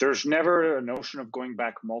 There's never a notion of going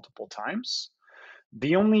back multiple times.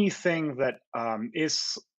 The only thing that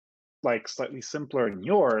is like slightly simpler in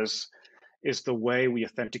yours is the way we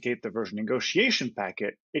authenticate the version negotiation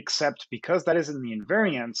packet, except because that is in the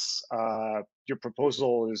invariance, your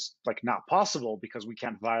proposal is like not possible because we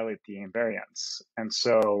can't violate the invariance. And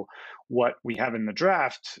so what we have in the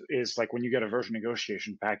draft is like when you get a version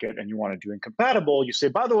negotiation packet and you want to do incompatible, you say,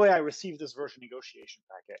 by the way, I received this version negotiation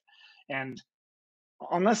packet. And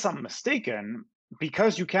unless I'm mistaken,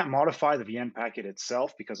 because you can't modify the VN packet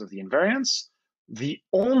itself because of the invariance, the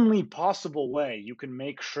only possible way you can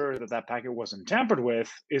make sure that that packet wasn't tampered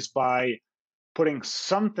with is by putting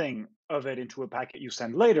something of it into a packet you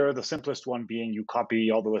send later, the simplest one being you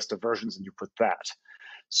copy all the list of versions and you put that.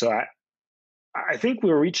 So I think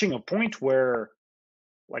we're reaching a point where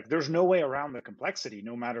like there's no way around the complexity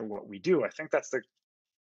no matter what we do. I think that's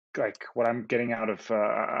like what I'm getting out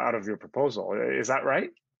of your proposal. Is that right?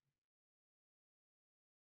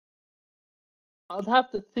 I'll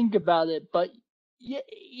have to think about it, but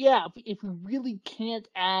yeah, if we really can't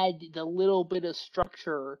add the little bit of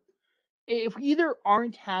structure, if we either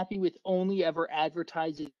aren't happy with only ever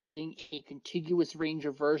advertising a contiguous range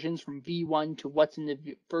of versions from V1 to what's in the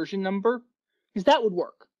version number, because that would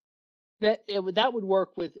work. That would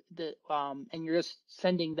work with the and you're just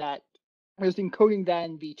sending that, just encoding that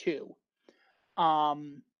in V2.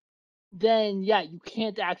 Then yeah, you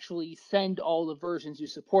can't actually send all the versions you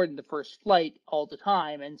support in the first flight all the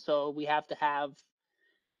time, and so we have to have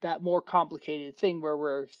that more complicated thing where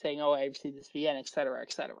we're saying, oh, I received this VN, et cetera,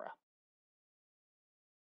 et cetera.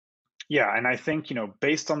 Yeah, and I think,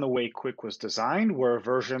 based on the way QUIC was designed, where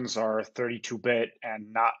versions are 32-bit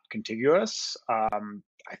and not contiguous, I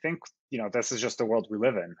think, this is just the world we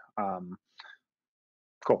live in.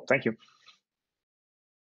 Cool, thank you.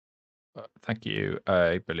 Thank you.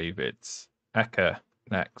 I believe it's Eka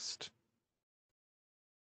next.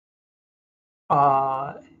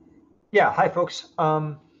 Yeah, hi folks.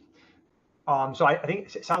 So I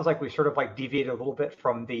think it sounds like we sort of like deviated a little bit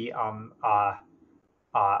from the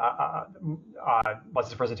what's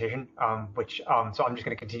the presentation, so I'm just going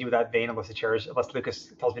to continue with that vein unless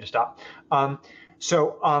Lucas tells me to stop.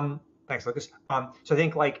 Thanks, Lucas. So I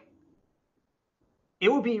think like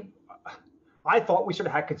it would be, I thought we sort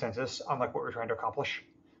of had consensus on like what we're trying to accomplish,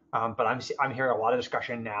 but I'm hearing a lot of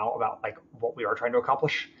discussion now about like what we are trying to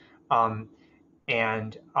accomplish, and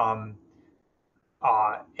to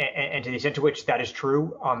the extent to which that is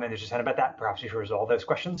true, and there's dissent about that, perhaps we should resolve those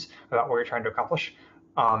questions about what we're trying to accomplish.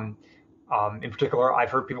 In particular,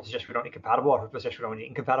 I've heard people suggest we don't need compatible. I've heard people suggest we don't need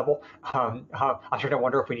incompatible. I'm starting to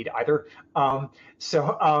wonder if we need either.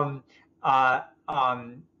 So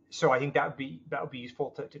I think that would be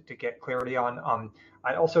useful to get clarity on.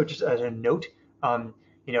 I also, just as a note,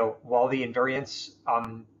 while the invariants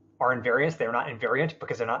are invariants, they're not invariant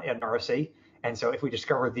because they're not in ROC. And so if we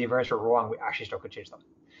discover the invariants were wrong, we actually still could change them.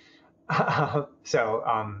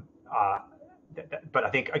 But I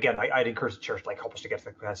think, again, I'd encourage the church to like help us to get to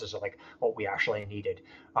the consensus of like what we actually needed.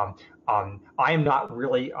 I am not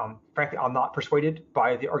really, frankly, I'm not persuaded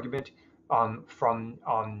by the argument from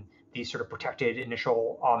these sort of protected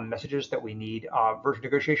initial messages that we need version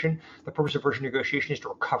negotiation. The purpose of version negotiation is to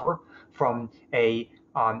recover from a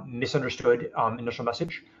misunderstood initial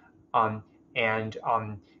message,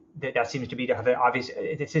 that seems to be to have the obvious.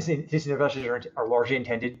 These messages are largely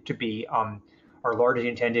intended to be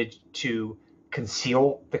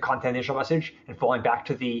conceal the content of the initial message, and falling back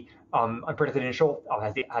to the unprotected initial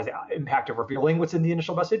has the impact of revealing what's in the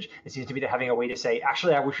initial message. It seems to me that having a way to say,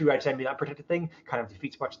 actually, I wish you had sent me that unprotected thing, kind of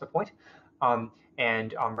defeats much of the point. Rather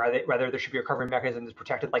there should be a recovering mechanism that's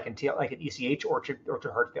protected, like in ECH, or to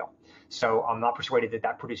hard fail. So I'm not persuaded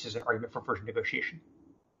that produces an argument for version negotiation.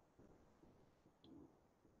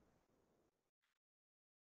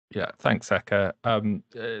 Yeah, thanks, Eka.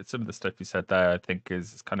 Some of the stuff you said there, I think,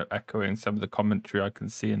 is kind of echoing some of the commentary I can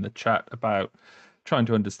see in the chat about trying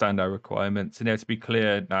to understand our requirements. And to be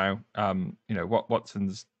clear now, what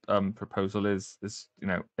Watson's proposal is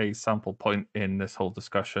a sample point in this whole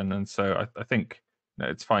discussion, and so I think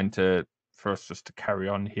it's fine for us just to carry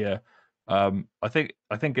on here. I think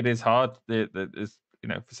it is hard. For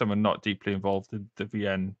someone not deeply involved in the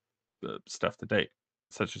VN stuff to date,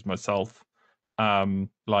 such as myself.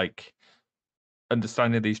 Like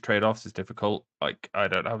understanding these trade-offs is difficult. Like I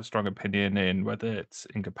don't have a strong opinion in whether it's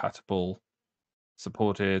incompatible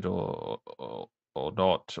supported or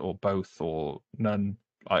not, or both, or none.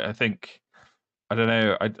 I think I don't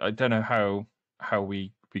know. I don't know how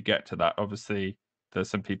we get to that. Obviously there's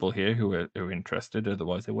some people here who are interested,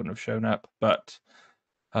 otherwise they wouldn't have shown up. But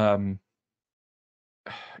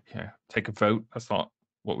take a vote. That's not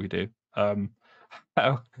what we do.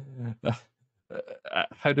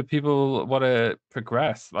 How do people want to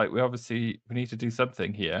progress? Like we need to do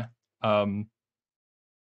something here. Yeah.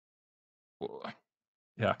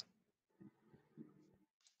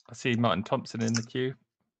 I see Martin Thompson in the queue.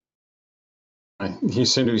 You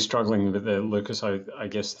seem to be struggling with it, Lucas. I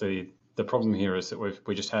guess the problem here is that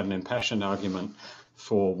we just had an impassioned argument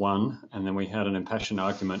for one, and then we had an impassioned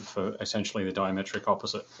argument for essentially the diametric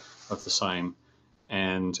opposite of the same.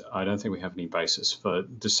 And I don't think we have any basis for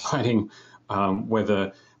deciding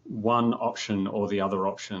whether one option or the other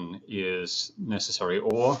option is necessary,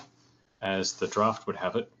 or, as the draft would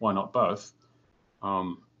have it, why not both,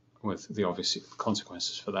 with the obvious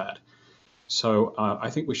consequences for that. So I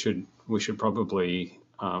think we should probably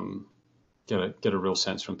get a real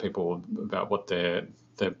sense from people about what their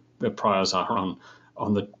priors are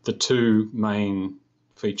on the two main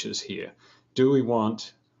features here. Do we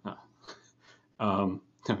want?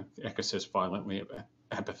 Eka says violently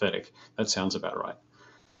apathetic. That sounds about right.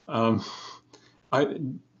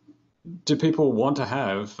 Do people want to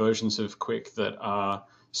have versions of QUIC that are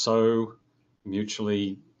so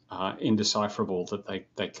mutually indecipherable that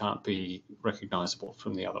they can't be recognizable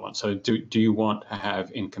from the other one? So do you want to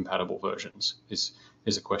have incompatible versions is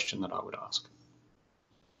a question that I would ask.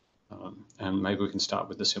 And maybe we can start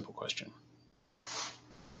with the simple question.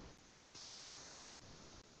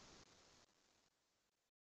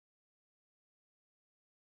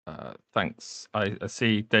 Thanks. I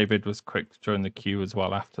see David was quick to join the queue as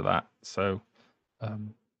well after that. So,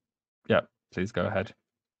 yeah, please go ahead.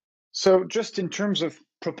 So just in terms of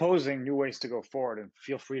proposing new ways to go forward, and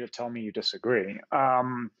feel free to tell me you disagree.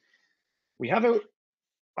 We have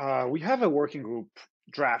a working group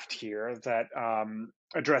draft here that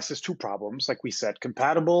addresses two problems, like we said,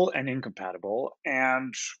 compatible and incompatible.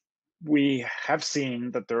 And we have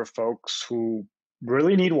seen that there are folks who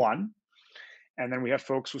really need one, and then we have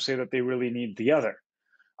folks who say that they really need the other.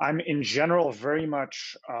 I'm in general very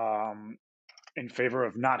much in favor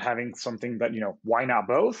of not having something that, why not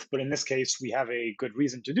both? But in this case, we have a good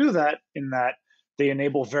reason to do that, in that they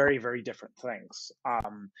enable very, very different things.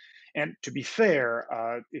 And to be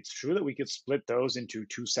fair, it's true that we could split those into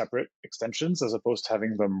two separate extensions as opposed to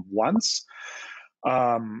having them once.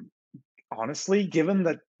 Honestly, given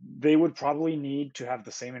that they would probably need to have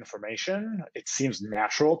the same information, it seems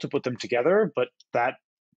natural to put them together, but that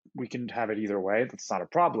we can have it either way. That's not a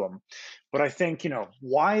problem. But I think,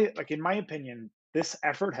 why, like, in my opinion, this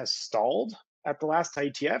effort has stalled at the last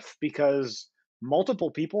IETF because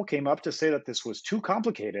multiple people came up to say that this was too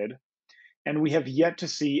complicated, and we have yet to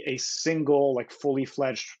see a single, like, fully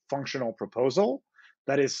fledged functional proposal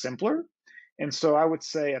that is simpler. And so I would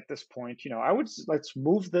say at this point, let's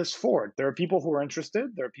move this forward. There are people who are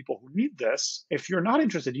interested. There are people who need this. If you're not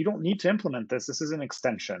interested, you don't need to implement this. This is an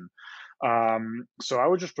extension. So I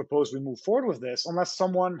would just propose we move forward with this, unless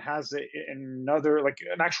someone has another, like,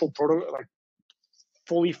 an actual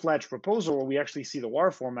fully fledged proposal where we actually see the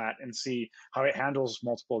WAR format and see how it handles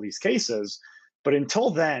multiple of these cases. But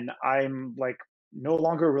until then, I'm like no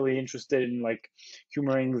longer really interested in like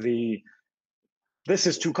humoring this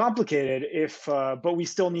is too complicated but we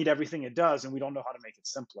still need everything it does and we don't know how to make it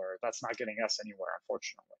simpler. That's not getting us anywhere,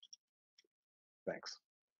 unfortunately. Thanks.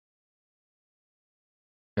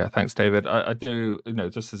 Yeah, thanks, David. I do,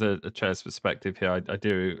 just as a chair's perspective here, I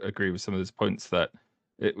do agree with some of those points that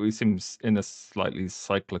we seems in a slightly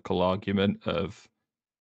cyclical argument of,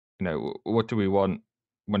 what do we want?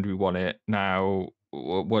 When do we want it? Now,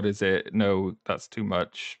 what is it? No, that's too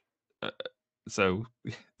much. So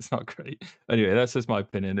it's not great. Anyway, that's just my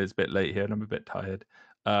opinion. It's a bit late here and I'm a bit tired.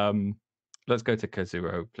 Let's go to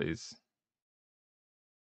Kazuo, please.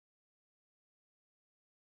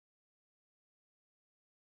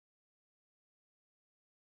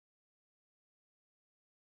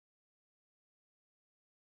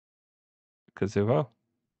 Kazuo?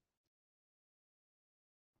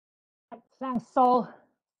 Thanks. So,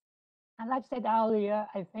 as I said earlier,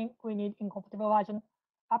 I think we need incompatible version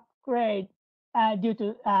upgrade due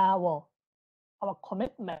to our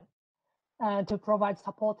commitment to provide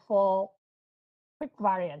support for QUIC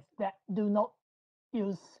variants that do not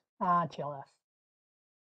use TLS.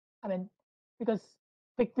 I mean, because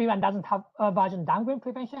QUIC v1 doesn't have a version downgrade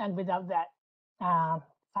prevention, and without that,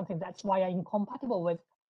 something that's why incompatible with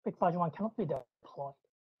QUIC version 1 cannot be deployed.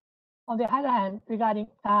 On the other hand, regarding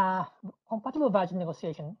compatible version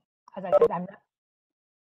negotiation, as I said, I'm not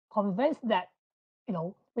convinced that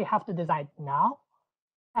we have to design now,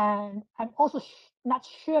 and I'm also not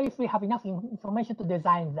sure if we have enough information to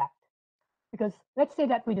design that. Because let's say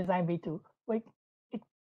that we design v2, it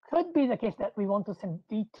could be the case that we want to send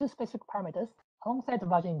v2 specific parameters alongside the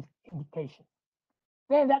version indication.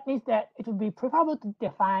 Then that means that it would be preferable to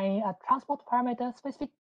define a transport parameter specific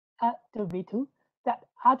to v2 that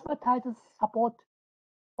advertises support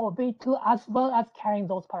for v2 as well as carrying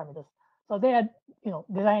those parameters. So there are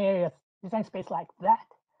design areas, design space like that.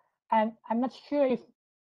 And I'm not sure if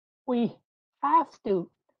we have to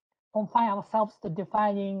confine ourselves to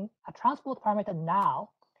defining a transport parameter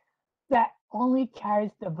now that only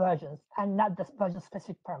carries the versions and not the version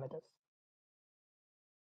specific parameters.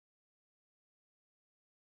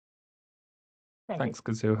 Thanks,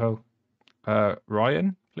 Kazuo.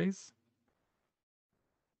 Ryan, please.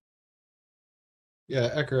 Yeah,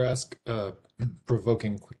 Ecker asked a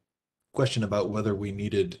provoking question about whether we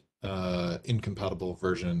needed incompatible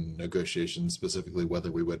version negotiations, specifically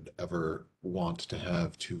whether we would ever want to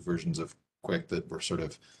have two versions of QUIC that were sort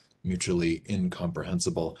of mutually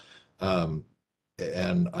incomprehensible.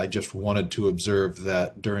 And I just wanted to observe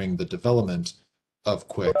that during the development of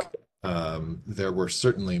QUIC, there were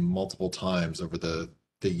certainly multiple times over the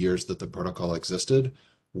years that the protocol existed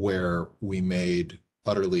where we made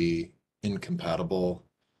utterly incompatible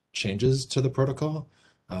changes to the protocol.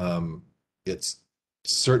 It's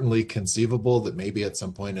certainly conceivable that maybe at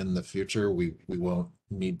some point in the future we won't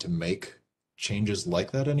need to make changes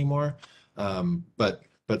like that anymore. But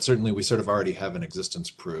certainly we sort of already have an existence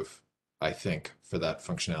proof, I think, for that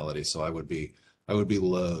functionality. So I would be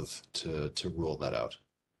loath to rule that out.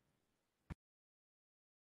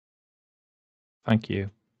 Thank you.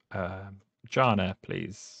 Jana,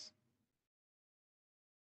 please.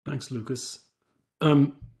 Thanks, Lucas.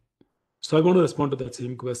 So So I want to respond to that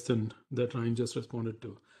same question that Ryan just responded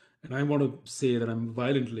to. And I want to say that I'm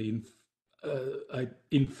violently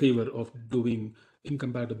in favor of doing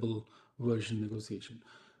incompatible version negotiation.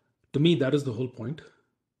 To me, that is the whole point.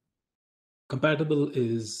 Compatible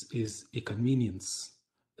is a convenience.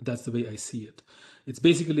 That's the way I see it. It's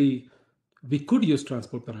basically, we could use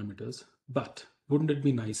transport parameters, but wouldn't it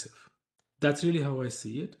be nice if? That's really how I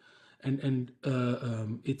see it. And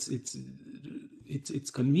it's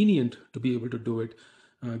convenient to be able to do it,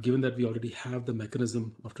 given that we already have the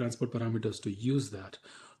mechanism of transport parameters to use that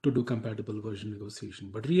to do compatible version negotiation.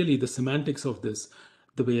 But really, the semantics of this,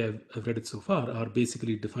 the way I've read it so far, are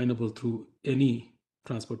basically definable through any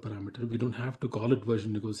transport parameter. We don't have to call it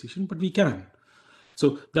version negotiation, but we can.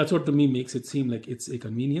 So that's what to me makes it seem like it's a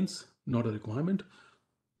convenience, not a requirement.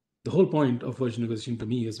 The whole point of version negotiation to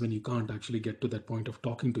me is when you can't actually get to that point of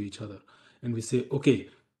talking to each other. And we say, okay,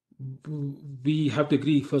 we have to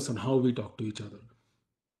agree first on how we talk to each other.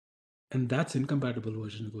 And that's incompatible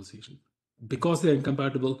version negotiation. Because they're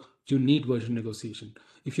incompatible, you need version negotiation.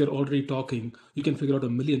 If you're already talking, you can figure out a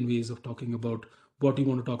million ways of talking about what you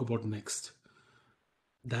want to talk about next.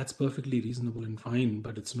 That's perfectly reasonable and fine,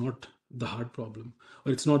 but it's not the hard problem,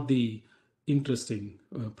 or it's not the interesting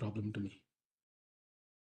problem to me.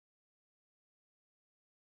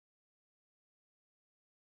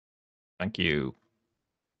 Thank you.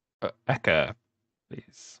 Eka,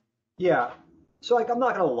 please. Yeah. So like, I'm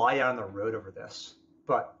not gonna lie down the road over this,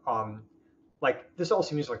 but like this all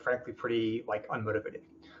seems like frankly pretty like unmotivated.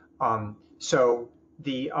 So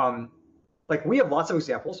the like we have lots of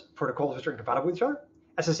examples, protocols which are incompatible with each other.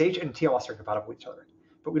 SSH and TLS are compatible with each other,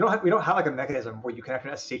 but we don't have like a mechanism where you connect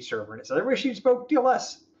an SSH server and it says everybody should spoke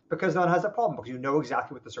TLS, because no one has that problem, because you know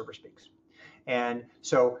exactly what the server speaks. And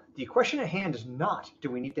so the question at hand is not,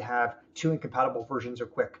 do we need to have two incompatible versions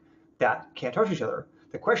of QUIC that can't touch each other?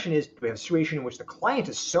 The question is, do we have a situation in which the client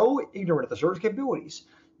is so ignorant of the server's capabilities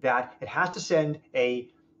that it has to send a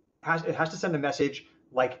message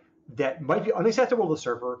like that might be unacceptable to the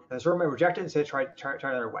server, and the server might reject it and say try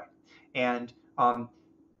another way. And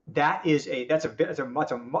that's a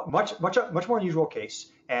much more unusual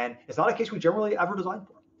case, and it's not a case we generally ever design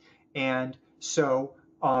for. And so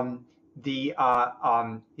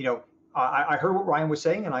I heard what Ryan was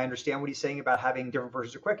saying, and I understand what he's saying about having different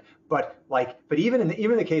versions of QUIC. But even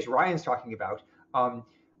in the case Ryan's talking about,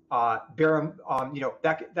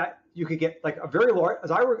 that you could get like a very large.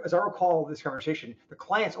 As I recall this conversation, the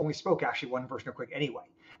clients only spoke actually one version of QUIC anyway.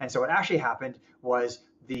 And so what actually happened was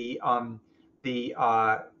the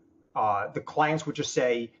clients would just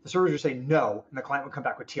say, the servers would say no, and the client would come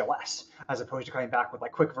back with TLS, as opposed to coming back with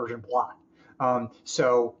like QUIC version blah.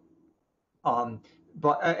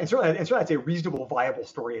 But certainly it's a reasonable, viable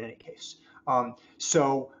story in any case.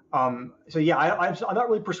 So yeah, I'm not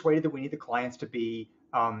really persuaded that we need the clients to be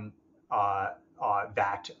that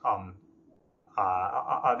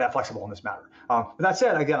flexible in this matter. But that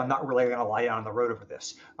said, again, I'm not really going to lie down on the road over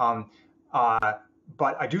this.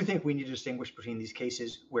 But I do think we need to distinguish between these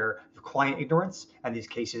cases where the client ignorance and these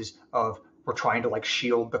cases of we're trying to like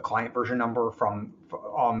shield the client version number from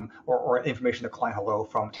or information to client hello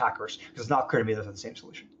from attackers, because it's not clear to me that they're the same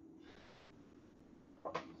solution.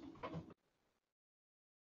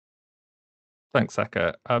 Thanks,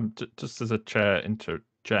 Eka. Just as a chair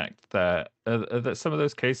interject there, are some of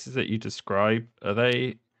those cases that you describe, are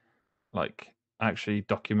they like actually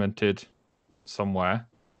documented somewhere?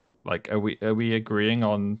 Like, are we agreeing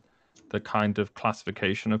on the kind of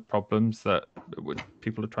classification of problems that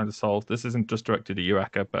people are trying to solve? This isn't just directed at you,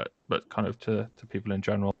 Eka, but kind of to people in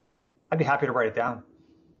general. I'd be happy to write it down.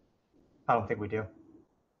 I don't think we do.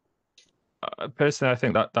 Personally, I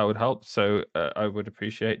think that would help. So I would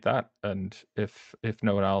appreciate that. And if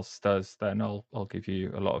no one else does, then I'll give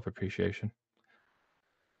you a lot of appreciation.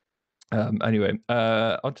 Anyway,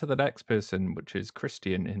 on to the next person, which is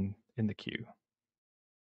Christian in the queue.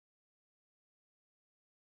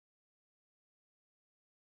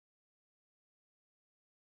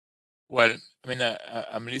 Well, I mean,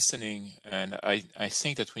 I'm listening, and I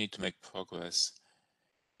think that we need to make progress.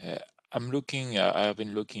 I've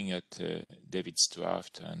been looking at David's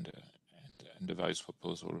draft and the various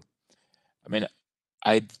proposals. I mean,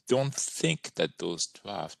 I don't think that those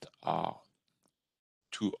drafts are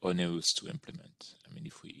too onerous to implement. I mean,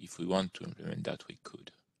 if we want to implement that, we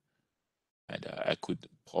could, and I could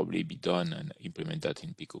probably be done and implement that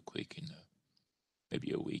in Pico QUIC in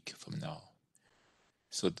maybe a week from now.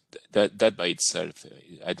 So that by itself,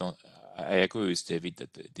 I agree with David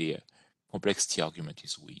that the complexity argument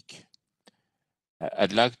is weak.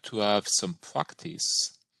 I'd like to have some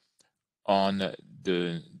practice on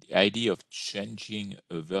the the idea of changing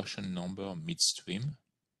a version number midstream,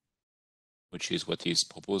 which is what is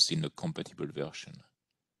proposed in the compatible version.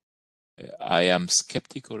 I am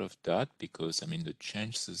skeptical of that because, I mean, the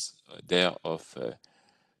chances there of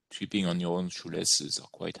tripping on your own shoelaces are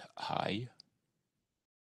quite high.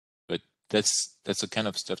 But that's the kind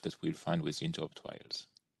of stuff that we'll find with interop trials.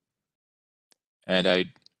 And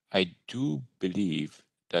I do believe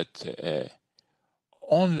that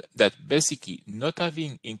that basically not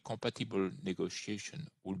having incompatible negotiation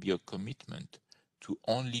will be a commitment to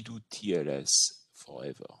only do TLS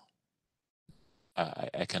forever.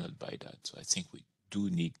 I cannot buy that. So I think we do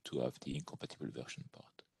need to have the incompatible version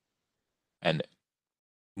part. And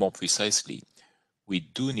more precisely, we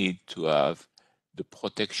do need to have the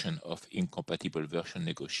protection of incompatible version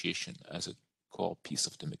negotiation as a core piece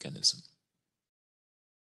of the mechanism.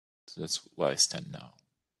 So that's where I stand now.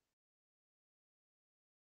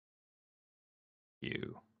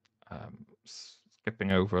 You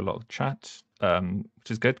skipping over a lot of chat,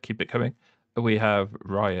 which is good. Keep it coming. We have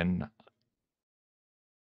Ryan.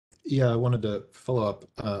 Yeah, I wanted to follow up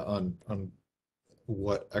on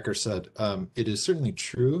what Ecker said. It is certainly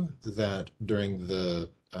true that during the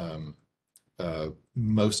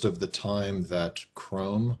most of the time that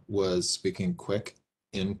Chrome was speaking QUIC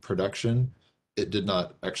in production, it did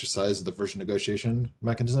not exercise the version negotiation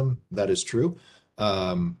mechanism. That is true.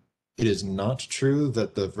 It is not true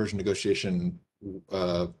that the version negotiation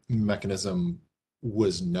mechanism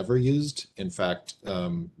was never used. In fact,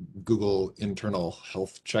 Google internal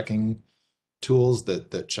health checking tools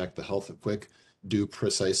that check the health of QUIC do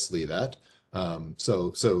precisely that.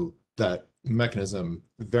 So that mechanism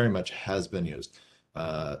very much has been used.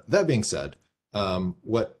 That being said,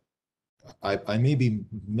 what I may be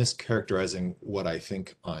mischaracterizing what I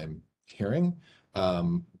think I'm hearing,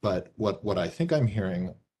 but what I think I'm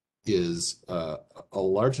hearing is a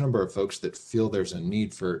large number of folks that feel there's a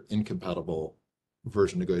need for incompatible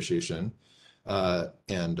version negotiation,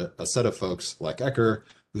 and a set of folks like Ecker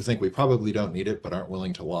who think we probably don't need it but aren't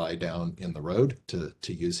willing to lie down in the road,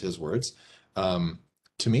 to use his words.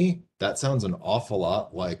 To me, that sounds an awful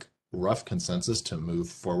lot like rough consensus to move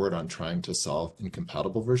forward on trying to solve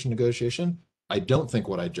incompatible version negotiation. I don't think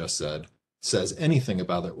what I just said says anything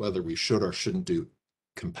about it, whether we should or shouldn't do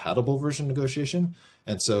compatible version negotiation.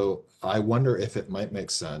 And so I wonder if it might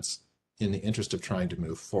make sense, in the interest of trying to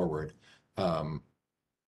move forward,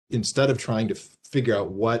 instead of trying to figure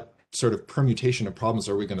out what sort of permutation of problems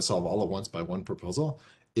are we going to solve all at once by one proposal,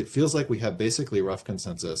 it feels like we have basically rough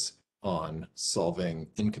consensus on solving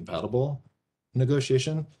incompatible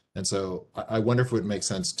negotiation. And so I wonder if it would make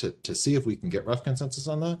sense to see if we can get rough consensus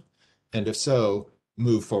on that. And if so,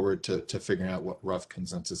 move forward to figuring out what rough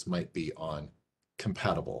consensus might be on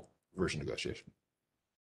compatible version negotiation.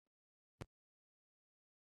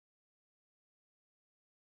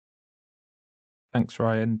 Thanks,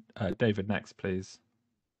 Ryan. David, next, please.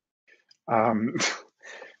 No,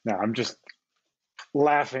 I'm just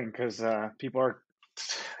laughing because people are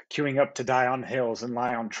queuing up to die on hills and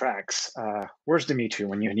lie on tracks. Where's Dimitri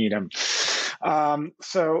when you need him?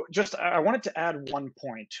 So just I wanted to add one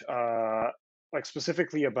point, like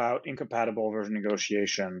specifically about incompatible version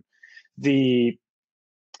negotiation.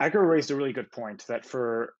 Ecker raised a really good point that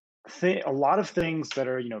for a lot of things that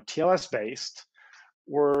are TLS based,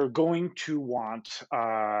 we're going to want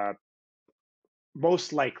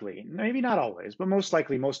most likely, maybe not always, but most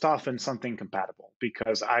likely, most often, something compatible,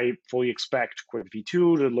 because I fully expect QUIC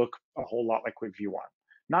v2 to look a whole lot like QUIC v1.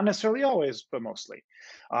 Not necessarily always, but mostly.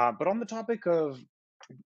 But on the topic of,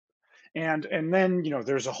 and then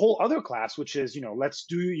there's a whole other class, which is let's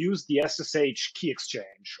use the SSH key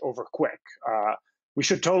exchange over QUIC. We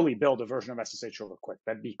should totally build a version of SSH over QUIC.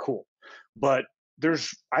 That'd be cool. But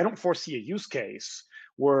I don't foresee a use case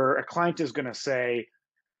where a client is going to say,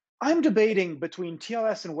 I'm debating between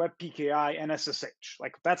TLS and WebPKI and SSH.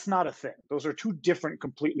 Like, that's not a thing. Those are two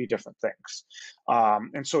completely different things.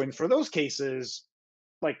 And so for those cases,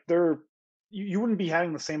 like you wouldn't be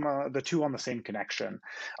having the two on the same connection.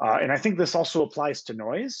 And I think this also applies to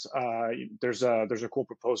noise. There's a cool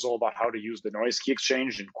proposal about how to use the noise key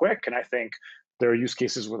exchange in QUIC, and I think there are use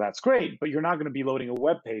cases where that's great, but you're not going to be loading a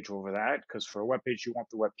web page over that, because for a web page you want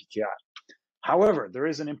the WebPKI. However, there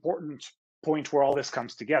is an important point where all this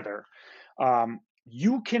comes together.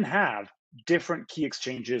 You can have different key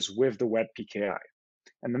exchanges with the WebPKI,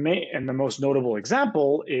 and the most notable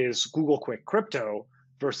example is Google QUIC Crypto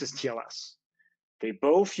versus TLS. They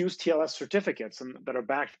both use TLS certificates that are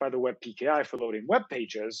backed by the WebPKI for loading web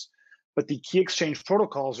pages, but the key exchange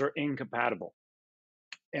protocols are incompatible.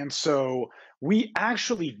 And so we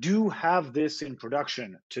actually do have this in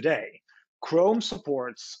production today. Chrome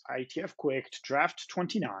supports IETF QUIC draft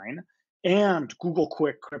 29 and Google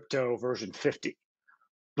QUIC crypto version 50,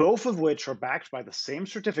 both of which are backed by the same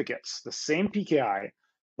certificates, the same PKI,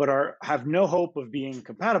 but have no hope of being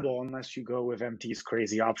compatible unless you go with MT's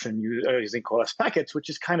crazy option using coalesced packets, which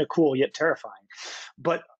is kind of cool yet terrifying.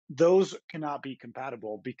 But those cannot be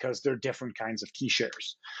compatible because they're different kinds of key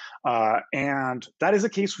shares. And that is a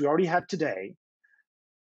case we already had today.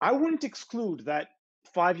 I wouldn't exclude that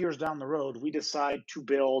 5 years down the road, we decide to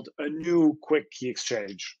build a new QUIC key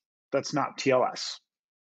exchange that's not TLS.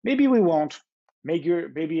 Maybe we won't. Maybe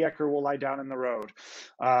Ecker will lie down in the road.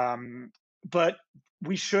 But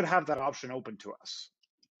we should have that option open to us.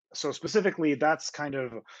 So specifically, that's kind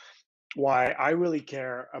of why I really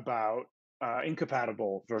care about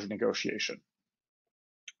incompatible version negotiation.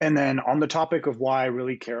 And then on the topic of why I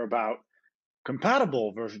really care about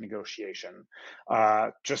compatible version negotiation,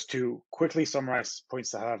 just to quickly summarize points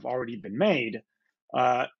that have already been made,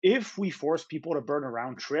 if we force people to burn a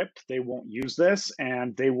round trip, they won't use this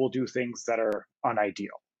and they will do things that are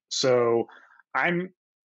unideal. So I'm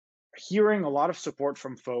hearing a lot of support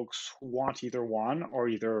from folks who want either one or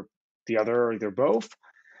either the other or either both.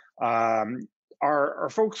 Are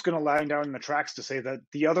folks going to lie down in the tracks to say that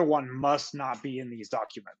the other one must not be in these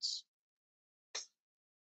documents?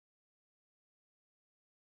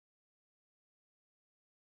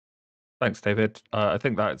 Thanks, David. I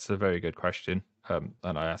think that's a very good question, and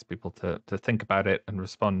I ask people to think about it and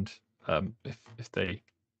respond if they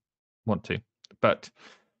want to. But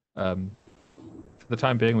for the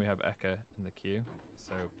time being, we have Eka in the queue,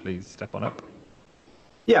 so please step on up.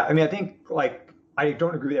 Yeah, I mean, I think I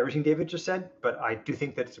don't agree with everything David just said, but I do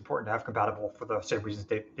think that it's important to have compatible for the same reasons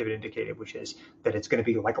David indicated, which is that it's going to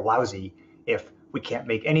be lousy if we can't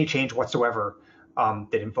make any change whatsoever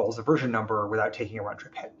that involves a version number without taking a round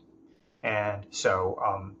trip hit. And so,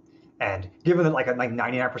 and given that like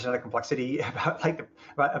 99% of the complexity about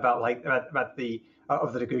the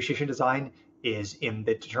negotiation design is in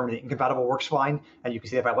the determining incompatible works fine, and you can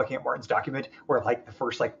see that by looking at Martin's document, where like the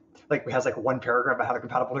first has one paragraph about how the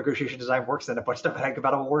compatible negotiation design works, and a bunch of stuff about how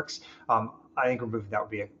incompatible works. I think removing that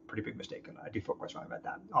would be a pretty big mistake, and I do feel quite strong about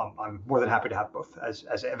that. I'm more than happy to have both, as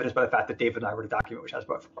evidenced by the fact that David and I wrote a document which has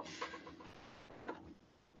both.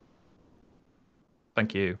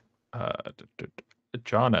 Thank you.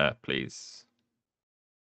 Jana, please.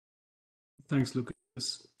 Thanks,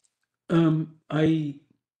 Lucas. I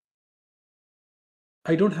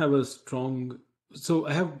don't have a strong, so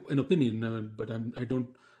I have an opinion, but I'm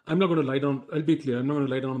not going to lie down. I'll be clear. I'm not going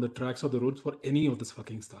to lie down on the tracks or the roads for any of this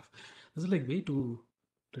fucking stuff. This is like way too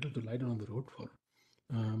little to lie down on the road for.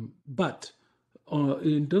 But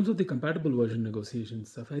in terms of the compatible version negotiation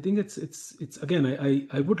stuff, I think it's again,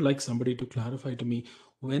 I would like somebody to clarify to me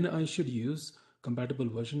when I should use compatible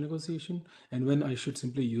version negotiation and when I should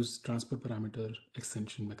simply use transport parameter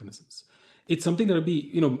extension mechanisms. It's something that will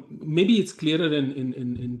be, maybe it's clearer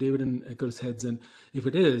in David and Ecker's heads, and if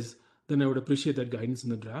it is, then I would appreciate that guidance in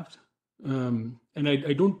the draft. And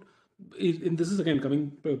I don't, and this is again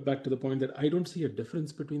coming back to the point that I don't see a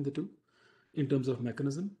difference between the two in terms of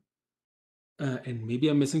mechanism. And maybe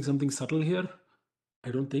I'm missing something subtle here.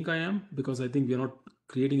 I don't think I am, because I think we're not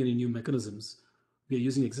creating any new mechanisms. We are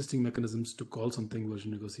using existing mechanisms to call something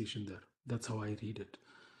version negotiation there. That's how I read it.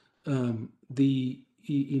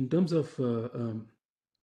 In terms of,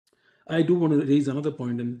 I do want to raise another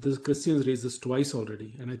point, and this Christian's raised this twice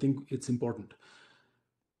already, and I think it's important.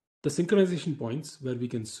 The synchronization points where we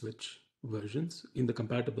can switch versions in the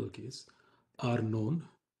compatible case are known.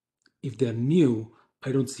 If they're new,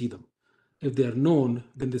 I don't see them. If they are known,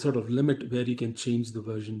 then they sort of limit where you can change the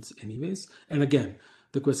versions anyways. And again,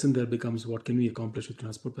 the question there becomes, what can we accomplish with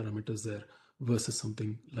transport parameters there versus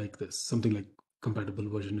something like this, something like compatible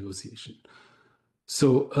version negotiation.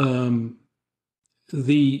 So on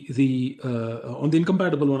the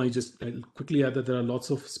incompatible one, I'll quickly add that there are lots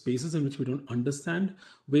of spaces in which we don't understand,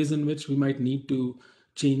 ways in which we might need to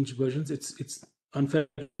change versions. It's unfair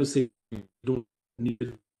to say we don't need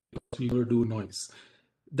it because we will do noise.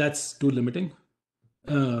 That's too limiting.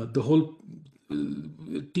 The whole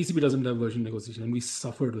TCP doesn't have version negotiation, and we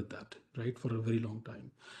suffered with that, right, for a very long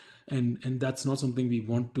time. And that's not something we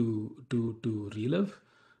want to relive.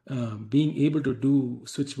 Being able to do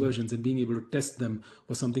switch versions and being able to test them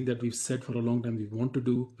was something that we've said for a long time we want to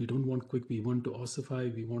do. We don't want QUIC, we want to ossify,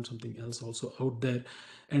 we want something else also out there.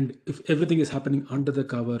 And if everything is happening under the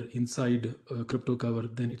cover, inside crypto cover,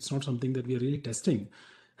 then it's not something that we are really testing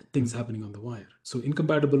things happening on the wire. So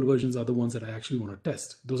incompatible versions are the ones that I actually want to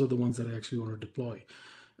test. Those are the ones that I actually want to deploy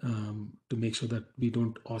to make sure that we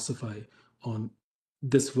don't ossify on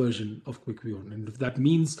this version of QUIC V1. And if that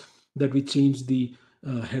means that we change the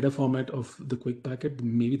header format of the QUIC packet,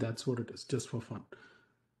 maybe that's what it is, just for fun.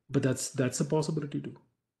 But that's a possibility too.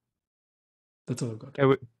 That's all I've got.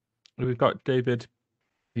 Yeah, we've got David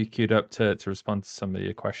who queued up to respond to some of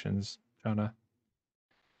your questions, Jana.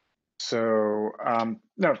 So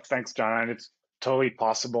no, thanks, John. And it's totally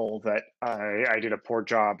possible that I did a poor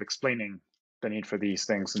job explaining the need for these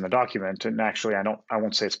things in the document. And actually, I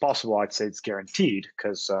won't say it's possible. I'd say it's guaranteed,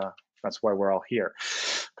 because that's why we're all here.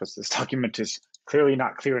 Because this document is clearly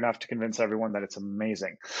not clear enough to convince everyone that it's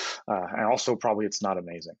amazing, and also probably it's not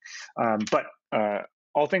amazing. But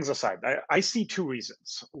all things aside, I see two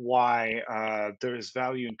reasons why there is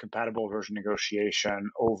value in compatible version negotiation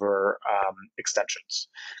over extensions.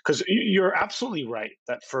 Because you're absolutely right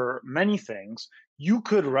that for many things, you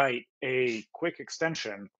could write a QUIC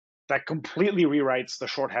extension that completely rewrites the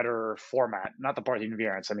short header format, not the part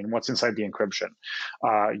invariance. I mean, what's inside the encryption.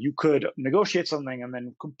 You could negotiate something and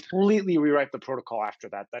then completely rewrite the protocol after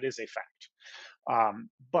that. That is a fact.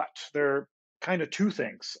 But there are kind of two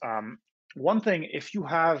things. One thing, if you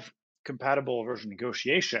have compatible version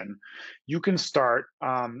negotiation, you can start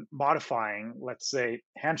modifying, let's say,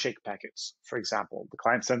 handshake packets. For example, the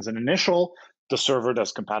client sends an initial, the server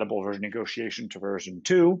does compatible version negotiation to version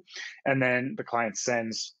 2, and then the client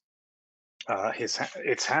sends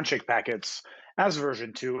its handshake packets as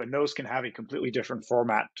version 2, and those can have a completely different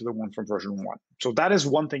format to the one from version 1. So that is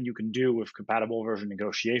one thing you can do with compatible version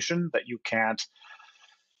negotiation that you can't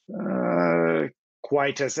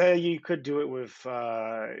quite as you could do it with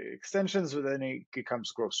extensions, but then it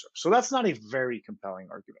becomes grosser. So that's not a very compelling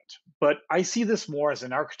argument. But I see this more as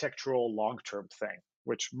an architectural long-term thing,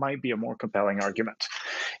 which might be a more compelling argument.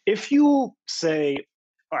 If you say,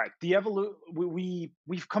 all right,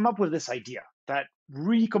 we've come up with this idea that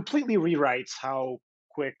completely rewrites how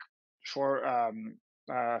QUIC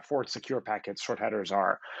forward secure packets, short headers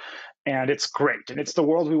are, and it's great, and it's the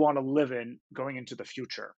world we want to live in going into the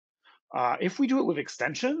future. If we do it with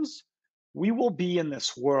extensions, we will be in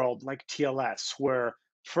this world like TLS, where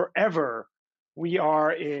forever we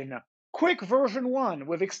are in QUIC version 1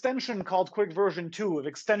 with extension called QUIC version 2 with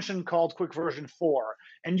extension called QUIC version 4,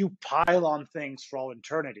 and you pile on things for all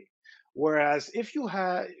eternity. Whereas if you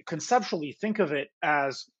conceptually think of it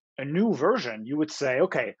as a new version, you would say,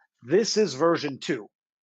 okay, this is version 2.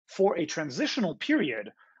 For a transitional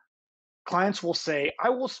period, clients will say, I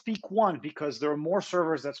will speak 1 because there are more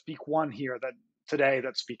servers that speak 1 here today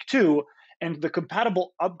that speak 2, and the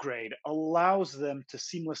compatible upgrade allows them to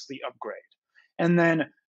seamlessly upgrade. And then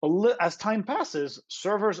as time passes,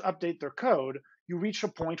 servers update their code, you reach a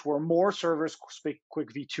point where more servers speak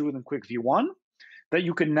QUIC v2 than QUIC v1, that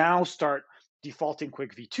you can now start defaulting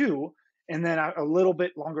QUIC v2, and then a little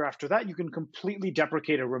bit longer after that, you can completely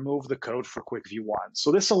deprecate or remove the code for QUIC v1.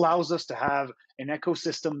 So this allows us to have an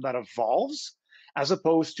ecosystem that evolves, as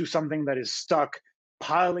opposed to something that is stuck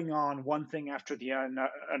piling on one thing after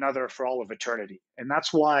another for all of eternity. And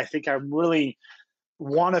that's why I think I really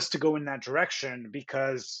want us to go in that direction,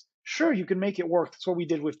 because sure, you can make it work. That's what we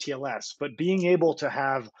did with TLS. But being able to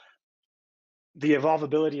have the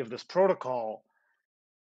evolvability of this protocol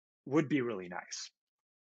would be really nice.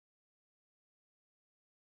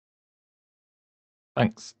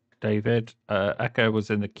 Thanks, David. Echo was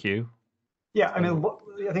in the queue. Yeah, I mean,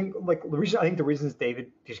 I think the reasons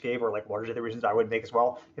David just gave are like largely the reasons I would make as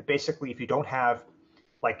well. That basically, if you don't have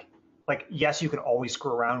like yes, you can always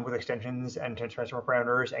screw around with extensions and transfer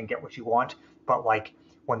parameters and get what you want, but like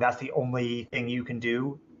when that's the only thing you can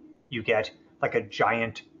do, you get like a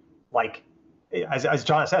giant, like as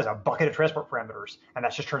John says, a bucket of transport parameters, and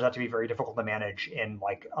that just turns out to be very difficult to manage in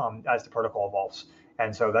as the protocol evolves.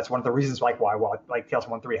 And so that's one of the reasons why TLS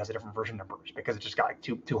 1.3 has a different version numbers, because it just got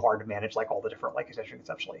too hard to manage all the different extensions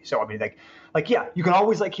conceptually. So I mean yeah, you can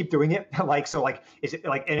always keep doing it. Is it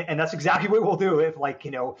and that's exactly what we'll do if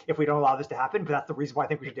if we don't allow this to happen. But that's the reason why I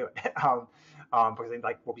think we should do it. Because I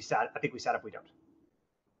think we'll be sad. I think we sad if we don't.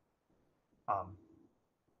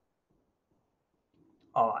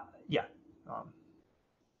 Yeah.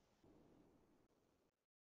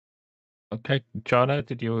 Okay, Jana,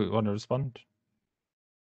 did you want to respond?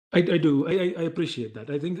 I do. I appreciate that.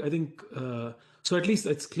 I think so. At least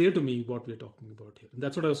it's clear to me what we're talking about here, and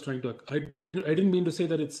that's what I was trying to. I didn't mean to say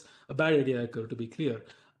that it's a bad idea, Echo, to be clear.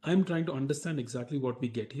 I'm trying to understand exactly what we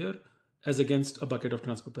get here, as against a bucket of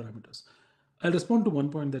transport parameters. I'll respond to one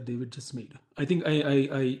point that David just made. I think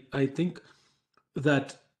I think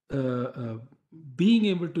that being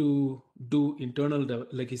able to do internal,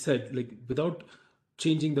 like he said, without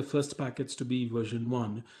changing the first packets to be version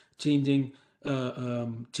 1, trying to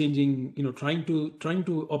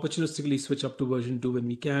opportunistically switch up to version 2 when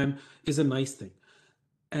we can, is a nice thing.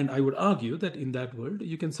 And I would argue that in that world,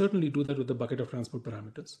 you can certainly do that with a bucket of transport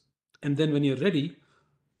parameters. And then when you're ready,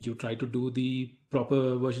 you try to do the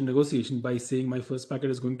proper version negotiation by saying my first packet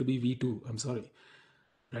is going to be V2. I'm sorry,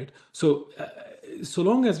 right? So, so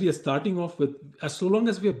long as we are starting off with, so long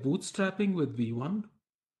as we are bootstrapping with V1,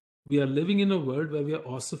 we are living in a world where we are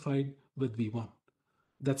ossified with V1.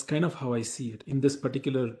 That's kind of how I see it in this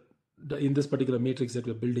particular matrix that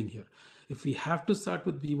we're building here. If we have to start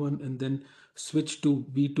with V1 and then switch to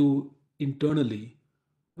V2 internally,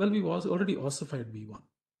 well, we've already ossified V1,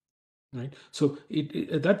 right? So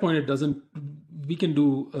at that point, it doesn't. We can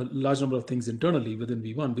do a large number of things internally within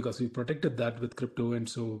V1 because we protected that with crypto, and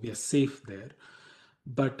so we are safe there.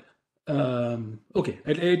 But okay,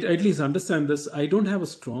 at least understand this. I don't have a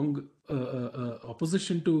strong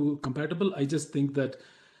opposition to compatible. I just think that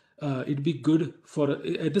it'd be good for,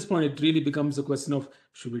 at this point, it really becomes a question of,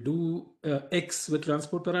 should we do X with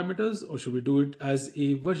transport parameters, or should we do it as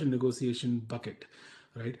a version negotiation bucket,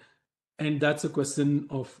 right? And that's a question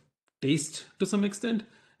of taste to some extent.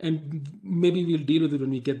 And maybe we'll deal with it when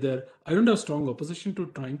we get there. I don't have strong opposition to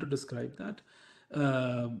trying to describe that.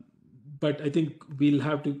 But I think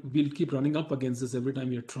we'll keep running up against this every time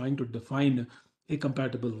we're trying to define a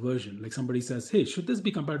compatible version. Like somebody says, hey, should this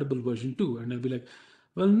be compatible version 2? And I'll be like,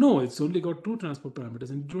 well, no, it's only got 2 transport parameters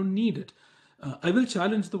and you don't need it. I will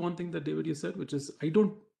challenge the one thing that David, you said, which is I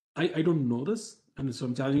don't know this. And so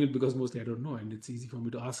I'm challenging it because mostly I don't know. And it's easy for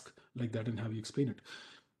me to ask like that and have you explain it.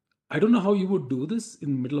 I don't know how you would do this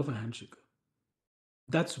in the middle of a handshake.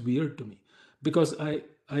 That's weird to me because I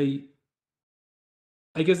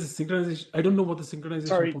guess the synchronization, I don't know what the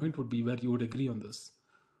synchronization point would be where you would agree on this.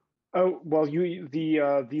 Oh, well,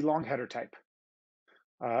 the long header type.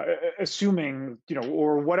 Assuming,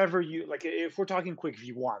 or whatever you like, if we're talking QUIC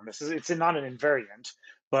v1, it's not an invariant,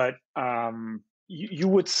 but you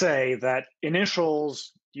would say that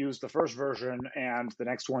initials use the first version and the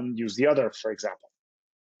next one use the other, for example.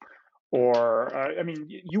 Or I mean,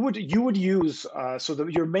 you would use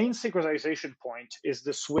your main synchronization point is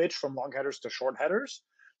the switch from long headers to short headers.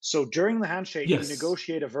 So during the handshake, you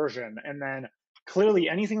negotiate a version, and then clearly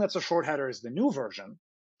anything that's a short header is the new version.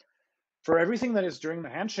 For everything that is during the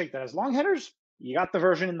handshake that has long headers, you got the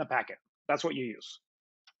version in the packet. That's what you use.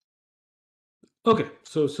 Okay,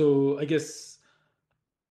 so I guess,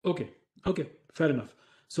 okay, fair enough.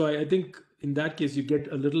 So I think in that case, you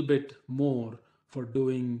get a little bit more for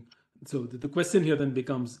doing. So the question here then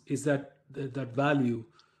becomes, is that value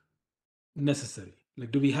necessary?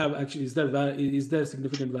 Like, do we have actually, is there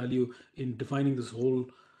significant value in defining this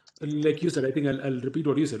whole, like you said, I think I'll repeat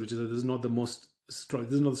what you said, which is that this is not the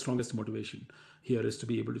strongest motivation here is to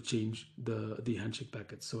be able to change the handshake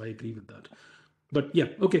packets. So I agree with that. But yeah,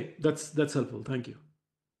 okay, that's helpful. Thank you.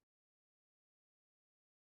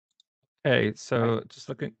 Okay, so just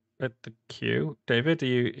looking at the queue, David, are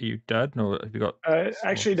you done, or have you got?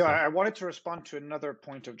 Actually, no. I wanted to respond to another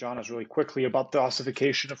point of John's really quickly about the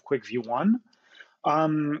ossification of QUIC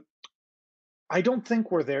v1. I don't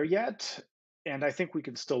think we're there yet, and I think we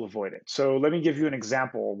can still avoid it. So let me give you an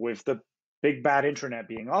example with the big bad internet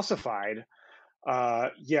being ossified.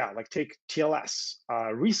 Yeah, like take TLS.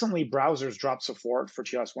 Recently, browsers dropped support for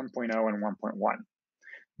TLS 1.0 and 1.1.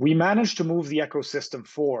 We managed to move the ecosystem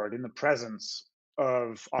forward in the presence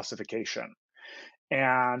of ossification.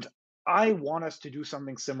 And I want us to do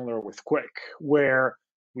something similar with QUIC, where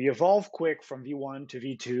we evolve QUIC from V1 to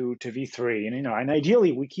V2 to V3. And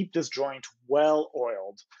ideally we keep this joint well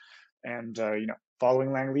oiled and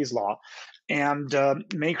following Langley's law, and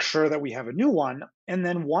make sure that we have a new one. And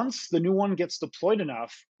then once the new one gets deployed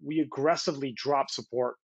enough, we aggressively drop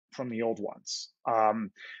support from the old ones.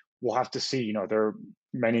 We'll have to see, there are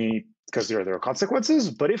many, because there are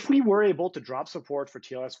consequences, but if we were able to drop support for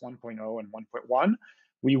TLS 1.0 and 1.1,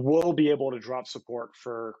 we will be able to drop support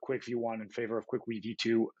for QUIC v1 in favor of QUIC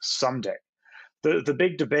v2 someday. The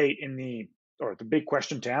big debate the big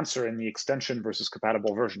question to answer in the extension versus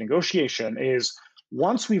compatible version negotiation is,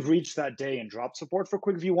 once we've reached that day and dropped support for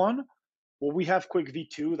QUIC v1, will we have QUIC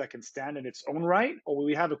v2 that can stand in its own right, or will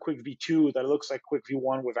we have a QUIC v2 that looks like QUIC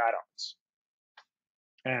v1 with add-ons?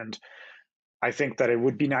 And I think that it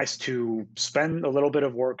would be nice to spend a little bit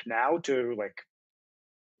of work now to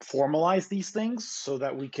formalize these things so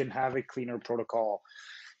that we can have a cleaner protocol,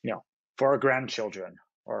 for our grandchildren,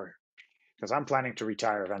 or because I'm planning to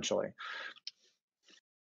retire eventually.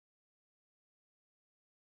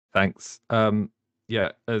 Thanks.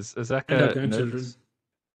 Yeah, as Eka notes,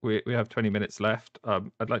 we have 20 minutes left.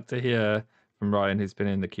 I'd like to hear from Ryan, who's been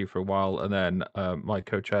in the queue for a while, and then my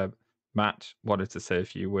co-chair Matt wanted to say a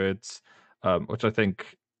few words, which I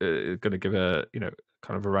think is going to give a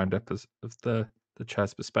kind of a roundup of the the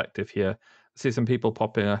chair's perspective here. I see some people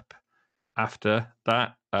popping up after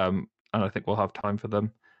that, and I think we'll have time for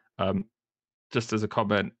them. Just as a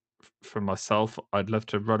comment from myself, I'd love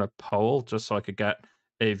to run a poll just so I could get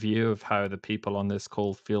a view of how the people on this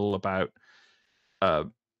call feel about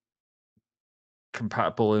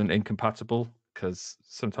compatible and incompatible, because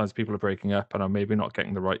sometimes people are breaking up and I'm maybe not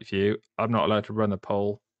getting the right view. I'm not allowed to run a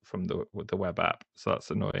poll from the web app, so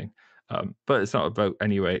that's annoying. But it's not a vote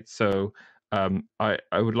anyway. So I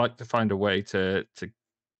would like to find a way to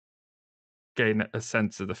gain a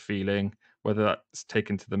sense of the feeling. Whether that's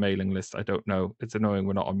taken to the mailing list, I don't know. It's annoying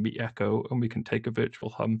we're not on Meet Echo and we can take a virtual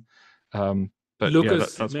hum. But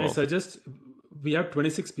Lucas, yeah, that's may I suggest, we have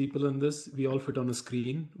 26 people in this. We all fit on a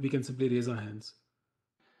screen. We can simply raise our hands.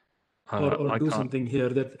 Or do something here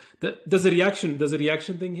that there's a reaction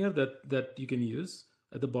thing here that you can use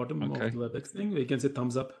at the bottom of the WebEx thing, where you can say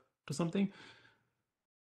thumbs up to something.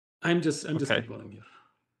 I'm just spitballing here.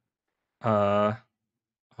 I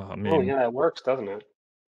mean, oh yeah, it works, doesn't it?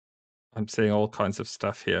 I'm seeing all kinds of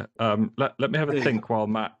stuff here. Let me have a think while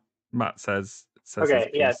Matt says okay, his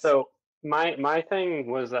piece. yeah. So my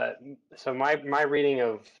thing was that, so my reading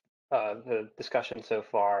of the discussion so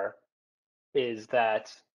far is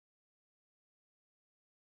that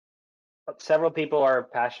several people are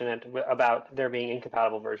passionate about there being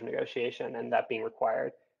incompatible version negotiation and that being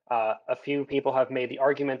required. A few people have made the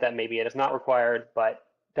argument that maybe it is not required, but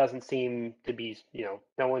doesn't seem to be,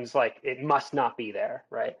 no one's like, it must not be there,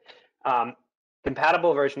 right?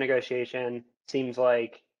 Compatible version negotiation seems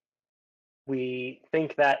like we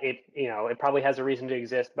think that it probably has a reason to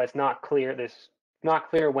exist, but it's not clear. There's not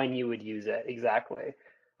clear when you would use it exactly.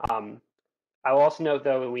 I will also note,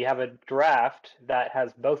 though, that we have a draft that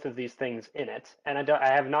has both of these things in it, and I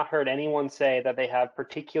have not heard anyone say that they have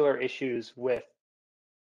particular issues with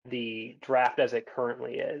the draft as it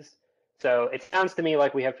currently is. So it sounds to me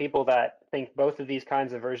like we have people that think both of these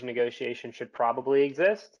kinds of version negotiation should probably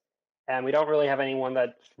exist, and we don't really have anyone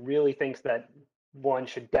that really thinks that one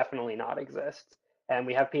should definitely not exist. And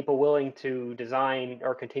we have people willing to design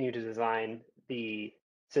or continue to design the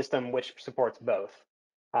system which supports both.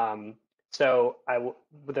 So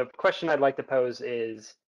the question I'd like to pose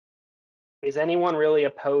is anyone really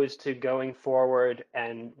opposed to going forward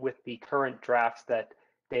and with the current drafts that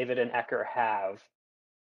David and Ecker have?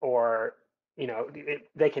 Or,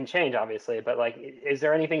 they can change, obviously, but like, is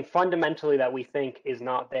there anything fundamentally that we think is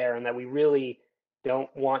not there and that we really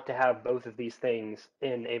don't want to have both of these things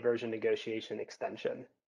in a version negotiation extension?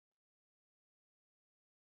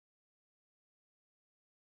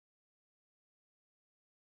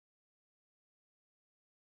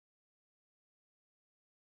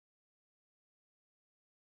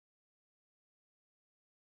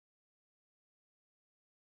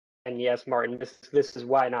 And yes, Martin, this is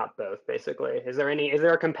why not both, basically. Is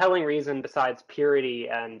there a compelling reason besides purity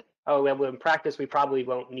and, oh, well, in practice, we probably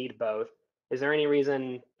won't need both? Is there any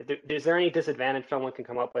reason, is there any disadvantage someone can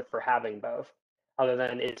come up with for having both, other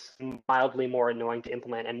than it's mildly more annoying to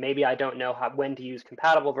implement? And maybe I don't know when to use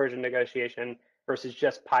compatible version negotiation versus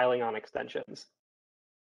just piling on extensions.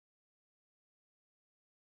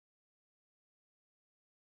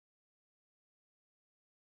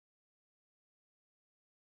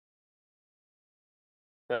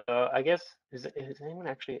 So I guess, is anyone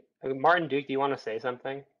actually, Martin Duke, do you want to say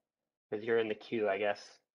something? Because you're in the queue, I guess.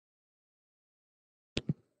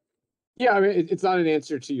 Yeah, I mean, it's not an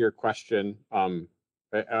answer to your question.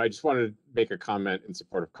 I just wanted to make a comment in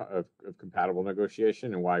support of compatible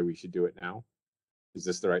negotiation and why we should do it now. Is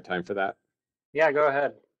this the right time for that? Yeah, go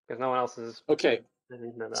ahead, because no one else is. Okay.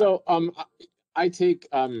 So I take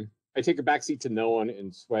a backseat to no one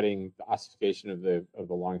in sweating the ossification of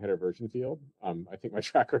the long header version field. I think my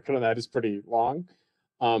track record on that is pretty long.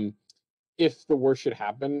 If the worst should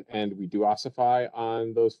happen and we do ossify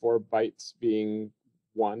on those 4 bytes being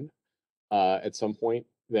 1 at some point,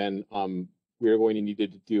 then we're going to need to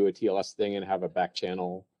do a TLS thing and have a back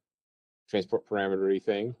channel transport parameter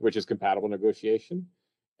thing, which is compatible negotiation.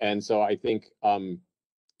 And so I think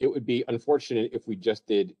it would be unfortunate if we just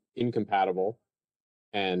did incompatible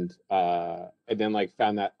and then like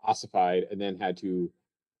found that ossified and then had to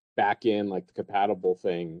back in like the compatible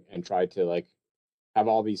thing and try to like have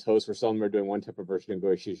all these hosts where some of them are doing one type of version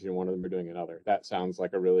negotiation and one of them are doing another. That sounds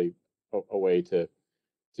like a really a way to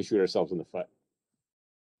shoot ourselves in the foot.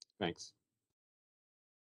 Thanks.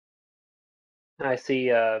 I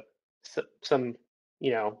see some,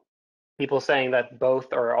 people saying that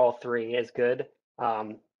both or all 3 is good.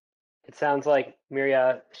 It sounds like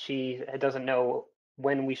Miria, she doesn't know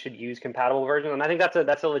when we should use compatible version, and I think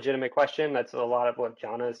that's a legitimate question. That's a lot of what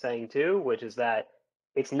Jana is saying too, which is that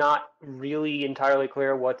it's not really entirely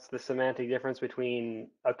clear what's the semantic difference between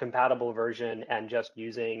a compatible version and just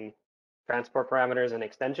using transport parameters and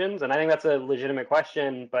extensions. And I think that's a legitimate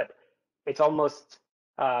question, but it's almost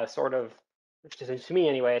sort of, to me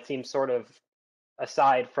anyway, it seems sort of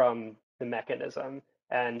aside from the mechanism.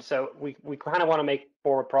 And so we kind of want to make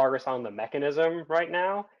forward progress on the mechanism right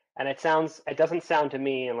now. And it doesn't sound to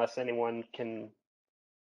me, unless anyone can,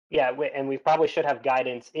 and we probably should have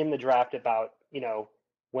guidance in the draft about,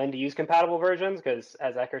 when to use compatible versions, because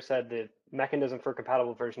as Ecker said, the mechanism for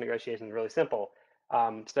compatible version negotiation is really simple.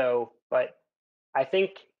 But I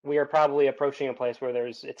think we are probably approaching a place where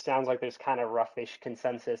it sounds like there's kind of roughish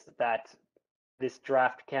consensus that this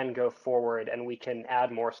draft can go forward and we can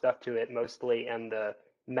add more stuff to it, mostly in the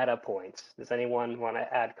meta points. Does anyone want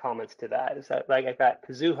to add comments to that? Is that like, I got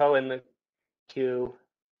Kazuho in the queue,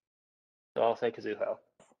 so I'll say Kazuho.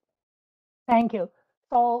 Thank you.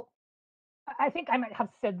 So I think I might have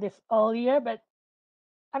said this earlier, but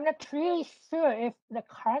I'm not really sure if the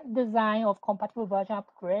current design of compatible version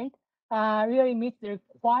upgrade really meets the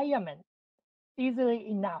requirement easily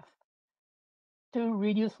enough to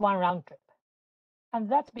reduce one round trip. And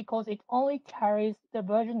that's because it only carries the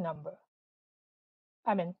version number.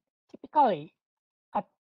 I mean, typically, a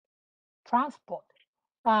transport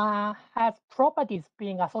has properties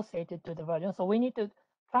being associated to the version, so we need to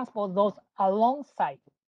transport those alongside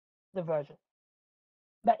the version.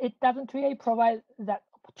 But it doesn't really provide that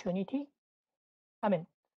opportunity. I mean,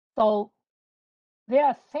 so there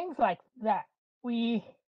are things like that.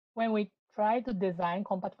 When we try to design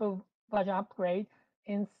compatible version upgrade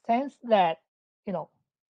in sense that,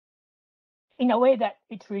 in a way that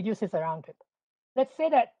it reduces a round trip. Let's say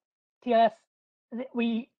that TLS,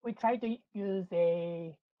 we try to use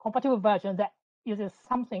a compatible version that uses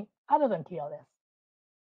something other than TLS.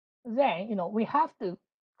 Then, we have to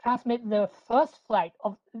transmit the first flight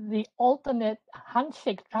of the alternate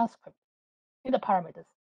handshake transcript in the parameters.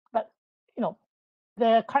 But,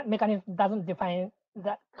 the current mechanism doesn't define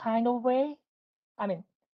that kind of way. I mean,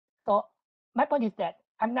 so my point is that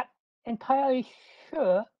I'm not entirely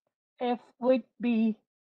sure if we'd be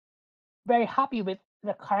very happy with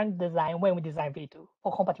the current design when we design V2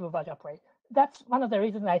 for compatible version upgrade. That's one of the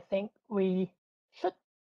reasons I think we should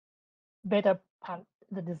better plan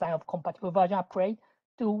the design of compatible version upgrade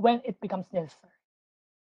to when it becomes necessary.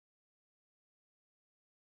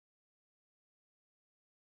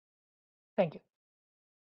 Thank you.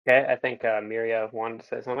 Okay, I think Miria wanted to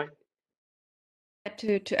say something.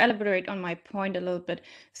 To elaborate on my point a little bit,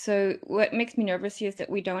 so what makes me nervous here is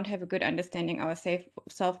that we don't have a good understanding ourselves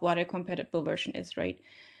what a compatible version is, right?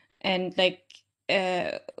 And like,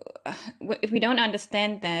 if we don't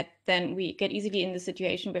understand that, then we get easily in the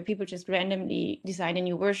situation where people just randomly design a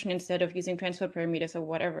new version instead of using transfer parameters or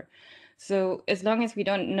whatever. So as long as we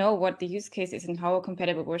don't know what the use case is and how a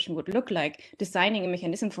compatible version would look like, designing a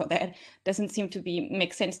mechanism for that doesn't seem to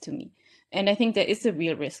make sense to me. And I think there is a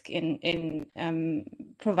real risk in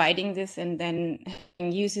providing this and then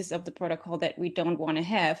having uses of the protocol that we don't want to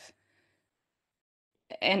have.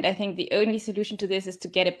 And I think the only solution to this is to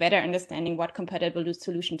get a better understanding what compatible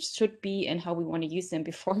solutions should be and how we want to use them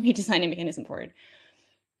before we design a mechanism for it.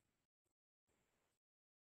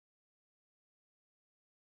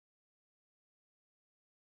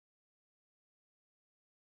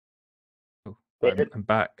 I'm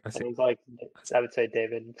back. Sounds like I would say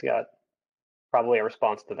David's got probably a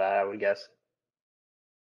response to that, I would guess.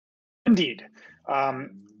 Indeed.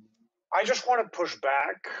 I just want to push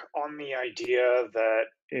back on the idea that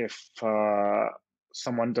if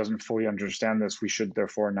someone doesn't fully understand this, we should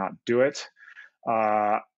therefore not do it.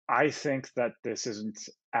 I think that this isn't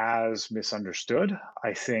as misunderstood.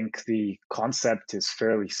 I think the concept is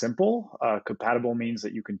fairly simple. Compatible means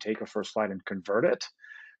that you can take a first flight and convert it.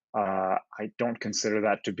 I don't consider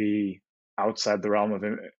that to be outside the realm of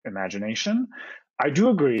imagination. I do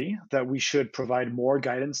agree that we should provide more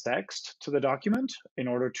guidance text to the document in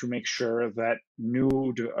order to make sure that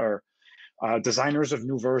designers of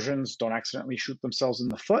new versions don't accidentally shoot themselves in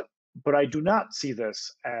the foot. But I do not see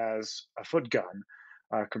this as a foot gun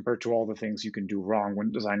compared to all the things you can do wrong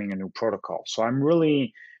when designing a new protocol. So I'm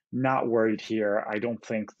really not worried here. I don't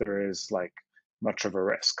think there is much of a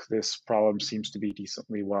risk. This problem seems to be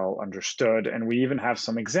decently well understood. And we even have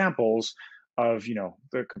some examples of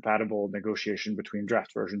the compatible negotiation between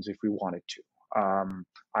draft versions if we wanted to.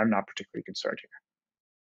 I'm not particularly concerned here.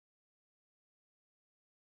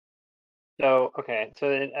 So, okay,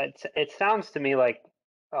 so it sounds to me like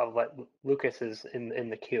what Lucas is in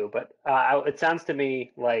the queue, but it sounds to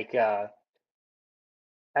me like both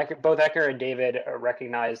Ecker and David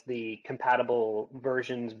recognize the compatible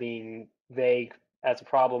versions being vague as a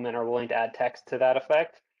problem and are willing to add text to that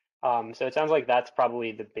effect. So it sounds like that's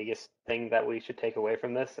probably the biggest thing that we should take away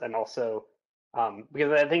from this. And also,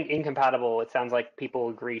 because I think incompatible, it sounds like people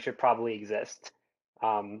agree should probably exist.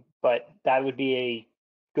 But that would be a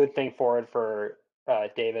good thing forward for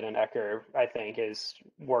David and Ecker, I think, is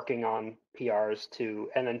working on PRs to,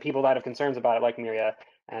 and then people that have concerns about it, like Miria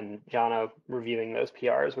and Jana, reviewing those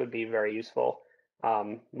PRs would be very useful.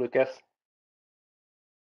 Lucas?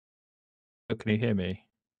 Oh, can you hear me?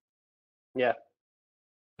 Yeah.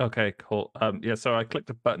 Okay, cool. Yeah, so I clicked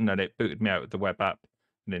a button and it booted me out of the web app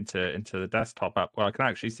and into the desktop app where I can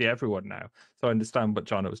actually see everyone now. So I understand what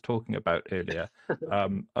Jana was talking about earlier.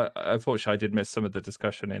 Unfortunately, I did miss some of the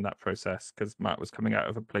discussion in that process because Matt was coming out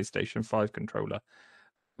of a PlayStation 5 controller.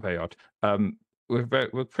 Very odd.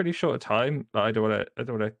 We're pretty short of time. I don't want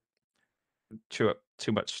to chew up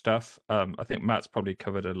too much stuff. I think Matt's probably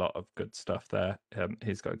covered a lot of good stuff there.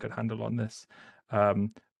 He's got a good handle on this.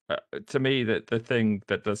 To me, the thing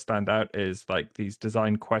that does stand out is like these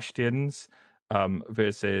design questions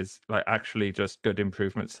versus like actually just good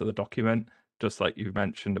improvements to the document, just like you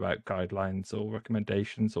mentioned about guidelines or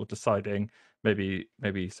recommendations or deciding maybe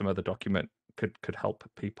some other document could help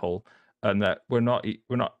people, and that we're not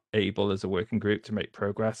able as a working group to make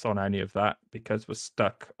progress on any of that because we're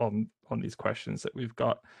stuck on these questions that we've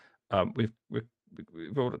got.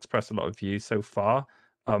 We've all expressed a lot of views so far.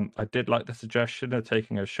 I did like the suggestion of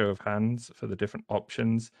taking a show of hands for the different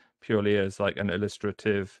options, purely as like an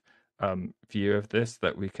illustrative view of this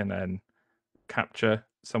that we can then capture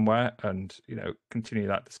somewhere and continue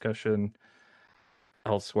that discussion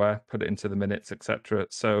elsewhere, put it into the minutes, etc.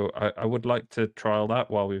 So I would like to trial that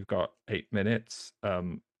while we've got 8 minutes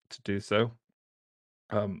to do so.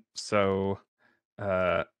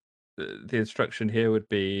 The instruction here would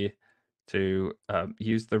be to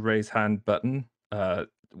use the raise hand button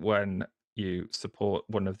when you support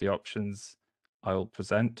one of the options I'll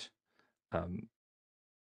present.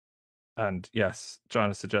 And yes,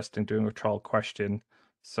 John is suggesting doing a trial question.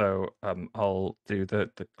 So I'll do the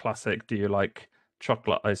classic, do you like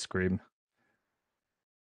chocolate ice cream?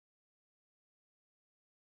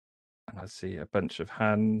 And I see a bunch of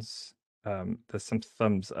hands. There's some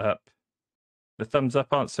thumbs up. The thumbs up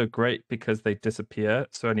aren't so great because they disappear.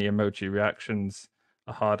 So any emoji reactions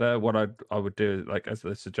are harder. What I would do, like as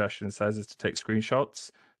the suggestion says, is to take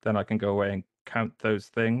screenshots. Then I can go away and count those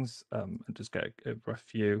things and just get a rough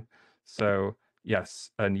view. So yes,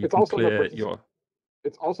 and you can clear your.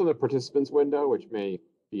 It's also the participants window, which may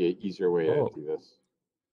be an easier way to do this.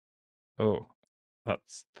 Oh,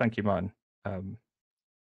 thank you, man.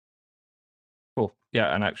 Cool.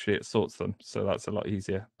 Yeah, and actually it sorts them, so that's a lot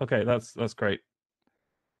easier. Okay, that's great.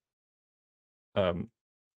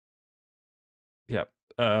 Yeah.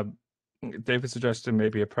 David suggested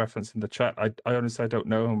maybe a preference in the chat. I honestly don't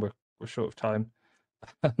know, and we're short of time.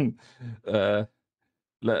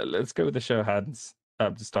 Let's go with the show of hands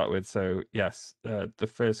to start with. So yes, the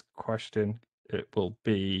first question it will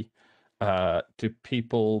be: do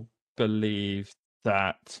people believe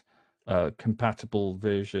that compatible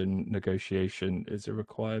version negotiation is a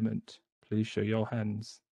requirement? Please show your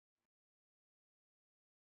hands.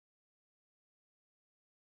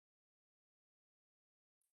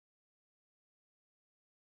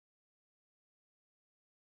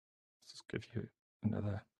 Let's just give you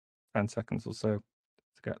another 10 seconds or so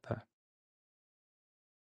to get there.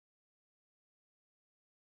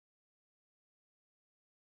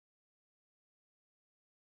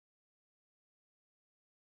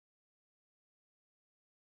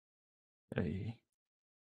 Hey,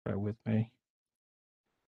 bear with me.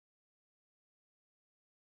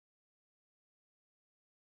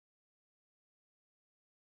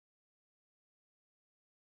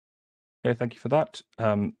 Okay, thank you for that.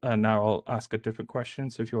 And now I'll ask a different question.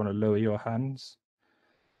 So if you want to lower your hands,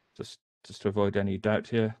 just to avoid any doubt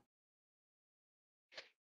here.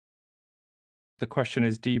 The question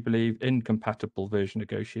is, do you believe incompatible version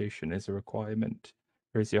negotiation is a requirement?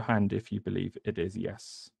 Raise your hand if you believe it is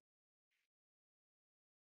yes.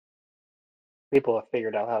 People have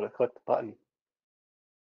figured out how to click the button.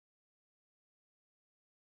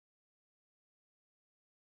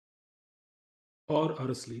 Or are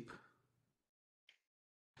asleep.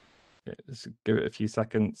 Okay, just give it a few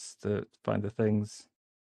seconds to find the things.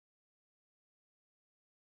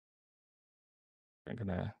 I'm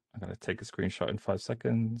gonna take a screenshot in 5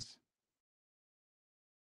 seconds.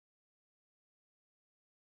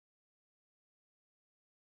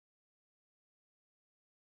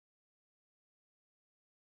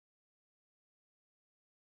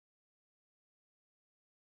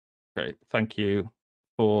 Great, thank you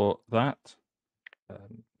for that.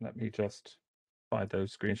 Let me just find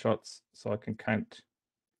those screenshots so I can count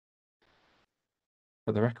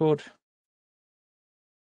for the record.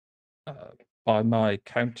 By my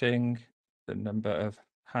counting, the number of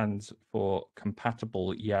hands for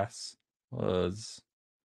compatible yes was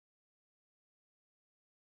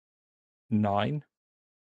 9.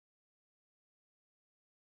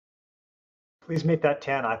 Please make that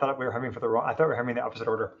 10. I thought we were having the opposite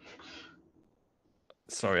order.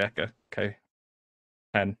 Sorry, Echo. Okay,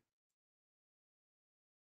 10.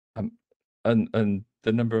 And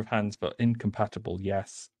the number of hands for incompatible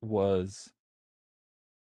yes was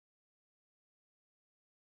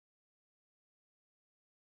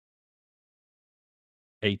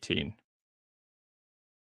 18.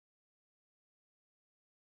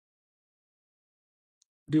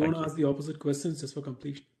 Do you want to ask the opposite questions just for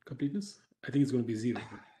completeness? I think it's going to be 0.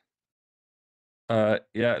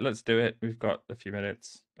 Yeah, let's do it. We've got a few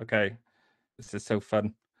minutes. Okay, this is so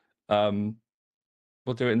fun.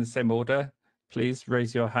 We'll do it in the same order. Please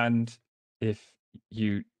raise your hand if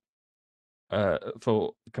you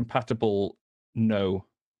for compatible no.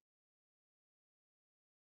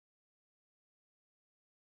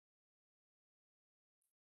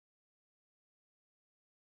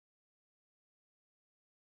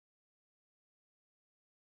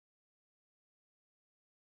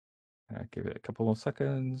 Give it a couple more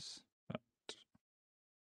seconds.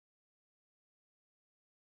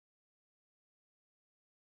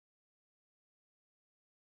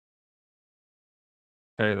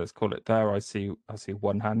 Okay, let's call it there. I see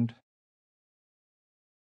one hand.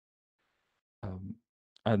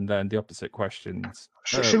 And then the opposite questions.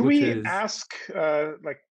 Should we ask,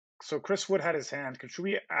 so Chris Wood had his hand. Should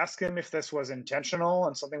we ask him if this was intentional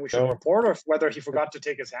and something we should report, or whether he forgot to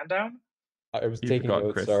take his hand down? I was taking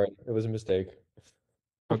notes, Chris. Sorry. It was a mistake.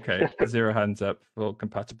 Okay, 0 hands up for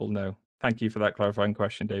compatible no. Thank you for that clarifying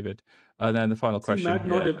question, David. And then the final question. Matt,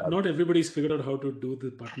 not everybody's figured out how to do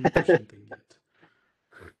the button pushing thing yet.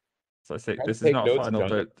 So I say this is not a final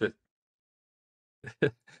vote.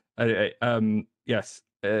 Anyway, yes,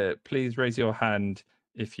 please raise your hand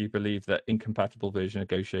if you believe that incompatible version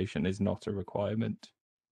negotiation is not a requirement.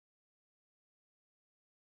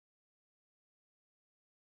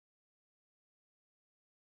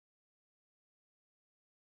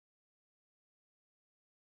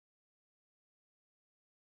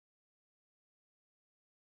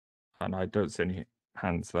 And I don't see any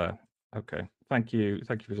hands there. Okay, thank you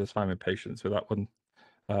for just finding patience with that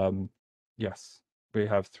one. Yes, we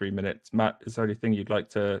have 3 minutes. Matt, is there anything you'd like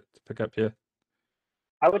to pick up here?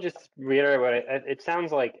 I would just reiterate what it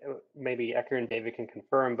sounds like. Maybe Ecker and David can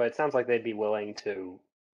confirm, but it sounds like they'd be willing to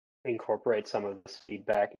incorporate some of this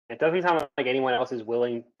feedback. It doesn't sound like anyone else is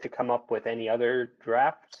willing to come up with any other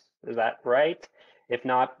drafts. Is that right? If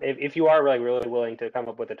not, if you are really willing to come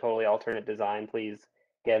up with a totally alternate design, please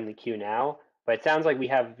get in the queue now. But it sounds like we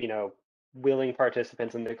have, willing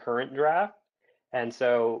participants in the current draft. And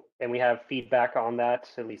we have feedback on that,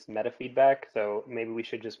 at least meta feedback. So maybe we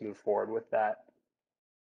should just move forward with that.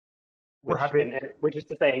 We're happy. Which is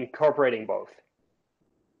to say, incorporating both.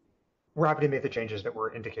 We're happy to make the changes that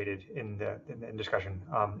were indicated in the discussion.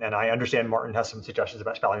 And I understand Martin has some suggestions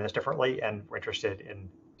about spelling this differently, and we're interested in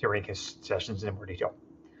hearing his suggestions in more detail.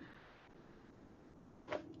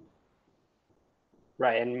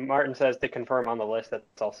 Right, and Martin says to confirm on the list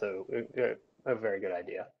that's also a very good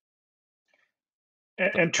idea.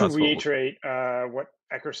 And to reiterate what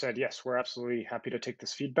Ecker said, yes, we're absolutely happy to take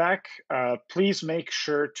this feedback. Please make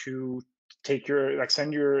sure to take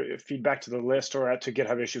send your feedback to the list or to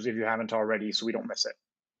GitHub Issues if you haven't already, so we don't miss it.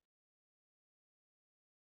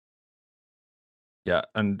 Yeah,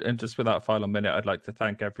 and just with that final minute, I'd like to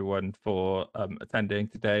thank everyone for attending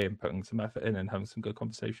today and putting some effort in and having some good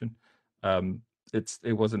conversation.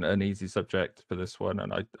 It wasn't an easy subject for this one,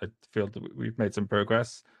 and I feel that we've made some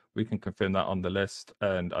progress. We can confirm that on the list,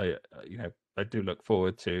 and I do look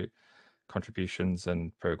forward to contributions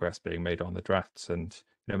and progress being made on the drafts. And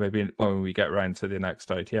maybe when we get around to the next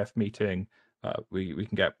IETF meeting, we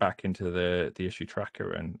can get back into the issue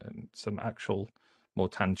tracker and some actual more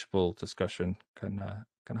tangible discussion can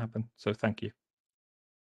happen. So thank you.